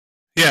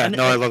 Yeah, and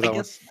I love that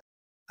one.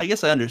 I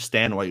guess I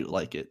understand why you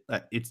like it.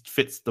 It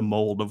fits the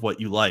mold of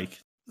what you like,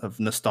 of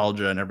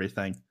nostalgia and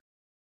everything.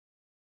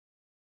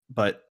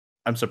 But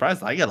I'm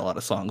surprised I get a lot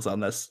of songs on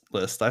this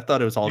list. I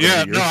thought it was all your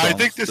songs I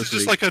think this is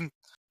just week. Like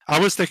I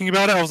was thinking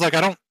about it. I was like,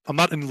 I'm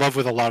not in love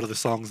with a lot of the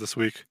songs this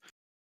week.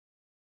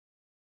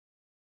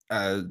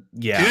 Yeah.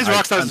 Teenage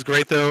Rockstars is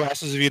great though.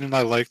 Ashes of Eden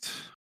I liked.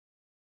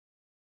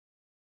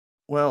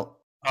 Well,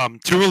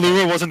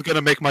 Touraloo wasn't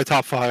gonna make my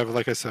top 5,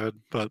 like I said,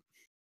 but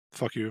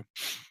fuck you.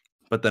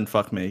 But then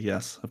fuck me,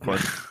 yes, of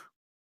course.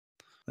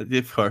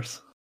 Of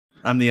course.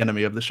 I'm the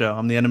enemy of the show.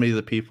 I'm the enemy of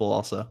the people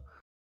also.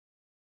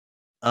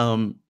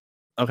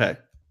 Okay.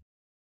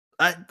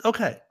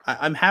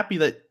 I'm happy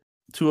that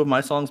 2 of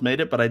my songs made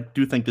it, but I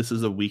do think this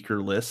is a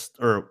weaker list,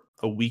 or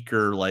a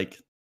weaker like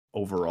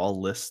overall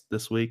list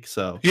this week.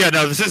 So yeah,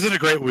 no, this isn't a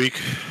great week.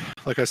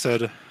 Like I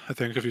said, I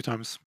think a few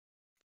times.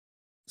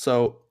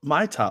 So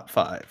my top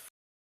 5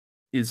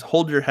 is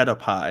 "Hold Your Head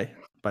Up High"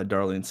 by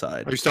Darlene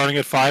Side. Are you starting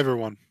at 5 or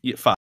 1? Yeah,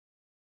 5.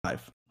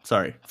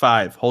 Sorry,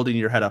 5. "Holding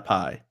Your Head Up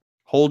High."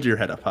 Hold Your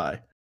Head Up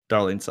High,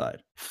 Darlene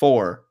Side.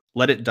 4.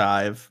 "Let It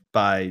Dive"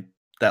 by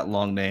that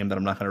long name that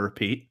I'm not going to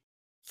repeat.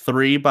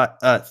 3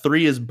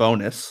 is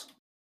 "Bonus"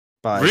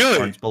 by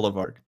Barnes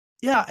Boulevard.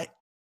 Yeah,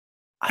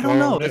 I don't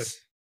know.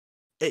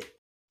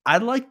 I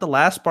like the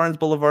last Barnes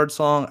Boulevard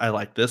song. I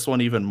like this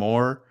one even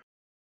more.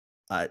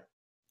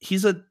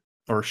 He's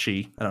or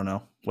she, I don't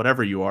know,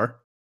 whatever you are.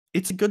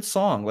 It's a good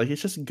song. Like,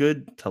 it's just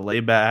good to lay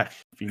back.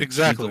 If you need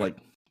to, like,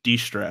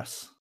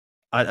 de-stress.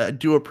 I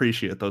do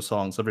appreciate those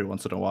songs every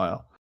once in a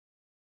while.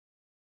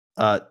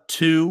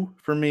 2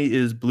 for me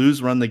is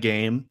 "Blues Run the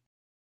Game,"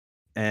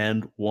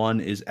 and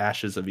 1 is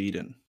 "Ashes of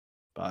Eden"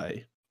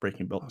 by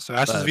Breaking Benjamin. So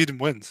Ashes of Eden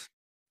wins.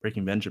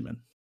 Breaking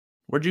Benjamin.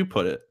 Where'd you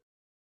put it?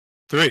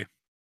 3.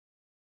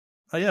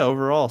 Oh yeah,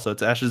 overall, so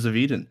it's Ashes of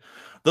Eden.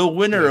 The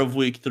winner of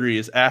week 3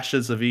 is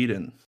Ashes of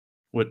Eden,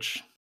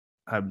 which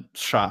I'm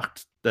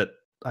shocked that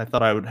I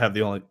thought I would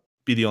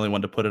be the only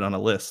one to put it on a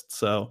list.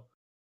 So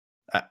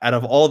out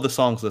of all the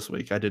songs this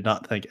week, I did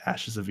not think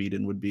Ashes of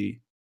Eden would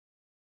be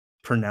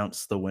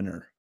pronounced the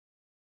winner.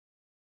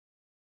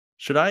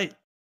 Should I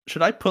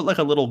put like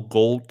a little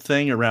gold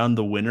thing around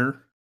the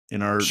winner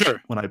in our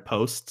when I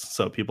post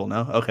so people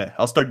know? Okay,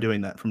 I'll start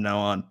doing that from now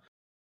on.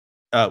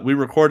 We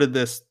recorded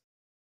this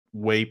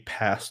way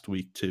past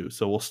week 2,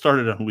 so we'll start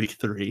it on week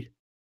 3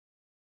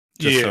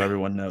 just so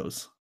everyone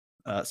knows.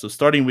 So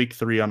starting week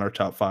 3 on our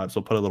top 5, so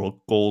we'll put a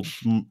little gold.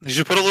 You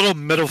should put a little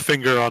middle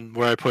finger on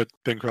where I put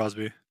Bing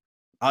Crosby.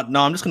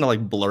 No, I'm just gonna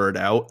like blur it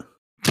out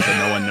so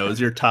no one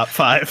knows your top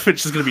 5.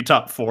 It's just gonna be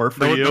top 4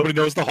 for you. Nobody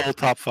knows the whole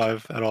top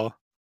 5 at all.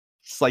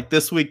 It's like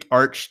this week,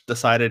 Arch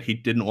decided he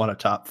didn't want a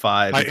top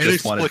 5. I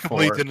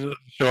inexplicably didn't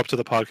show up to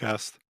the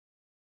podcast.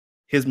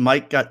 His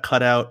mic got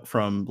cut out for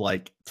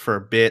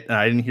a bit, and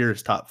I didn't hear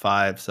his top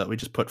 5, so we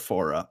just put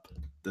 4 up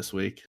this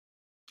week.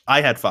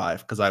 I had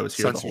 5 because I was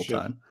here the whole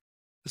time.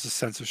 This is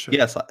censorship.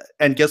 Yes,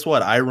 and guess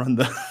what? I run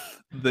the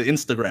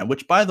Instagram,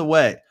 which, by the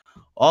way,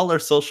 all our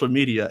social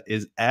media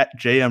is at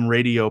JM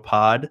Radio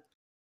Pod.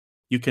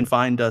 You can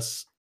find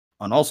us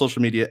on all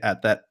social media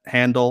at that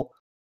handle,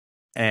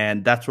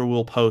 and that's where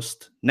we'll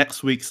post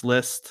next week's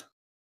list,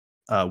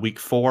 week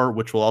 4,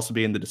 which will also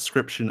be in the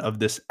description of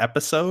this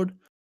episode.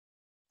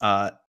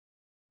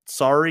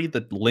 Sorry,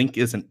 the link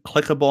isn't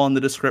clickable in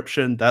the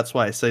description. That's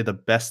why I say the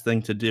best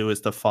thing to do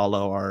is to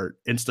follow our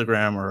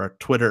Instagram or our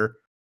Twitter,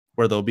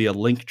 where there'll be a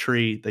link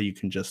tree that you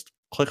can just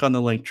click on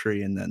the link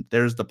tree, and then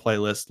there's the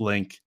playlist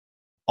link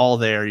all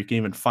there. You can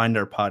even find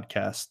our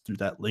podcast through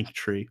that link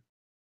tree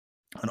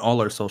on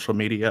all our social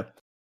media.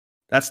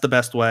 That's the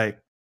best way.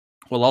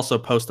 We'll also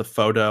post a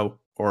photo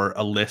or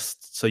a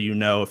list so you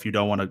know if you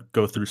don't want to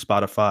go through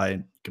Spotify,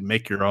 you can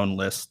make your own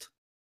list.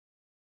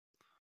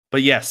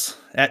 But yes,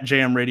 at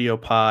JM Radio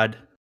Pod.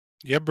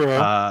 Yeah,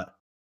 bro.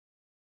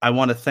 I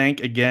want to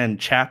thank again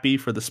Chappie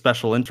for the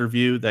special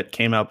interview that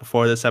came out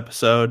before this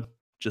episode.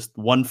 Just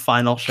one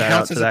final shout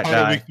out to that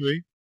guy. Week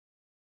 3?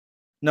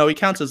 No, he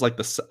counts as like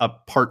a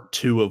part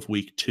 2 of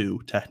week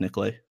 2,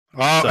 technically.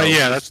 Oh, so,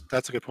 yeah,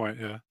 that's a good point.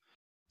 Yeah.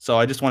 So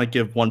I just want to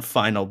give one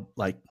final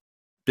like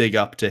big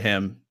up to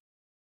him.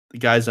 The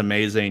guy's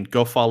amazing.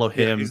 Go follow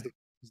him. He's the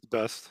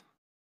best.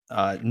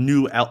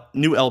 New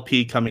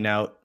LP coming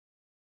out.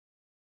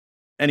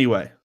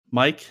 Anyway,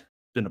 Mike,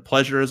 been a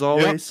pleasure as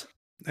always. Yep.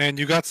 And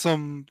you got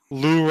some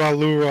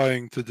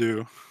lura-luraing to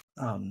do.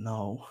 Oh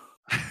no.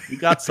 You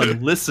got some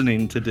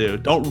listening to do.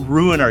 Don't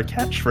ruin our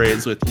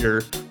catchphrase with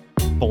your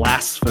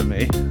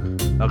blasphemy.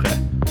 Okay.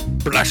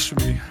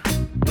 Blasphemy.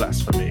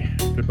 Blasphemy.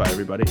 Goodbye,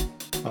 everybody.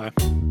 Bye.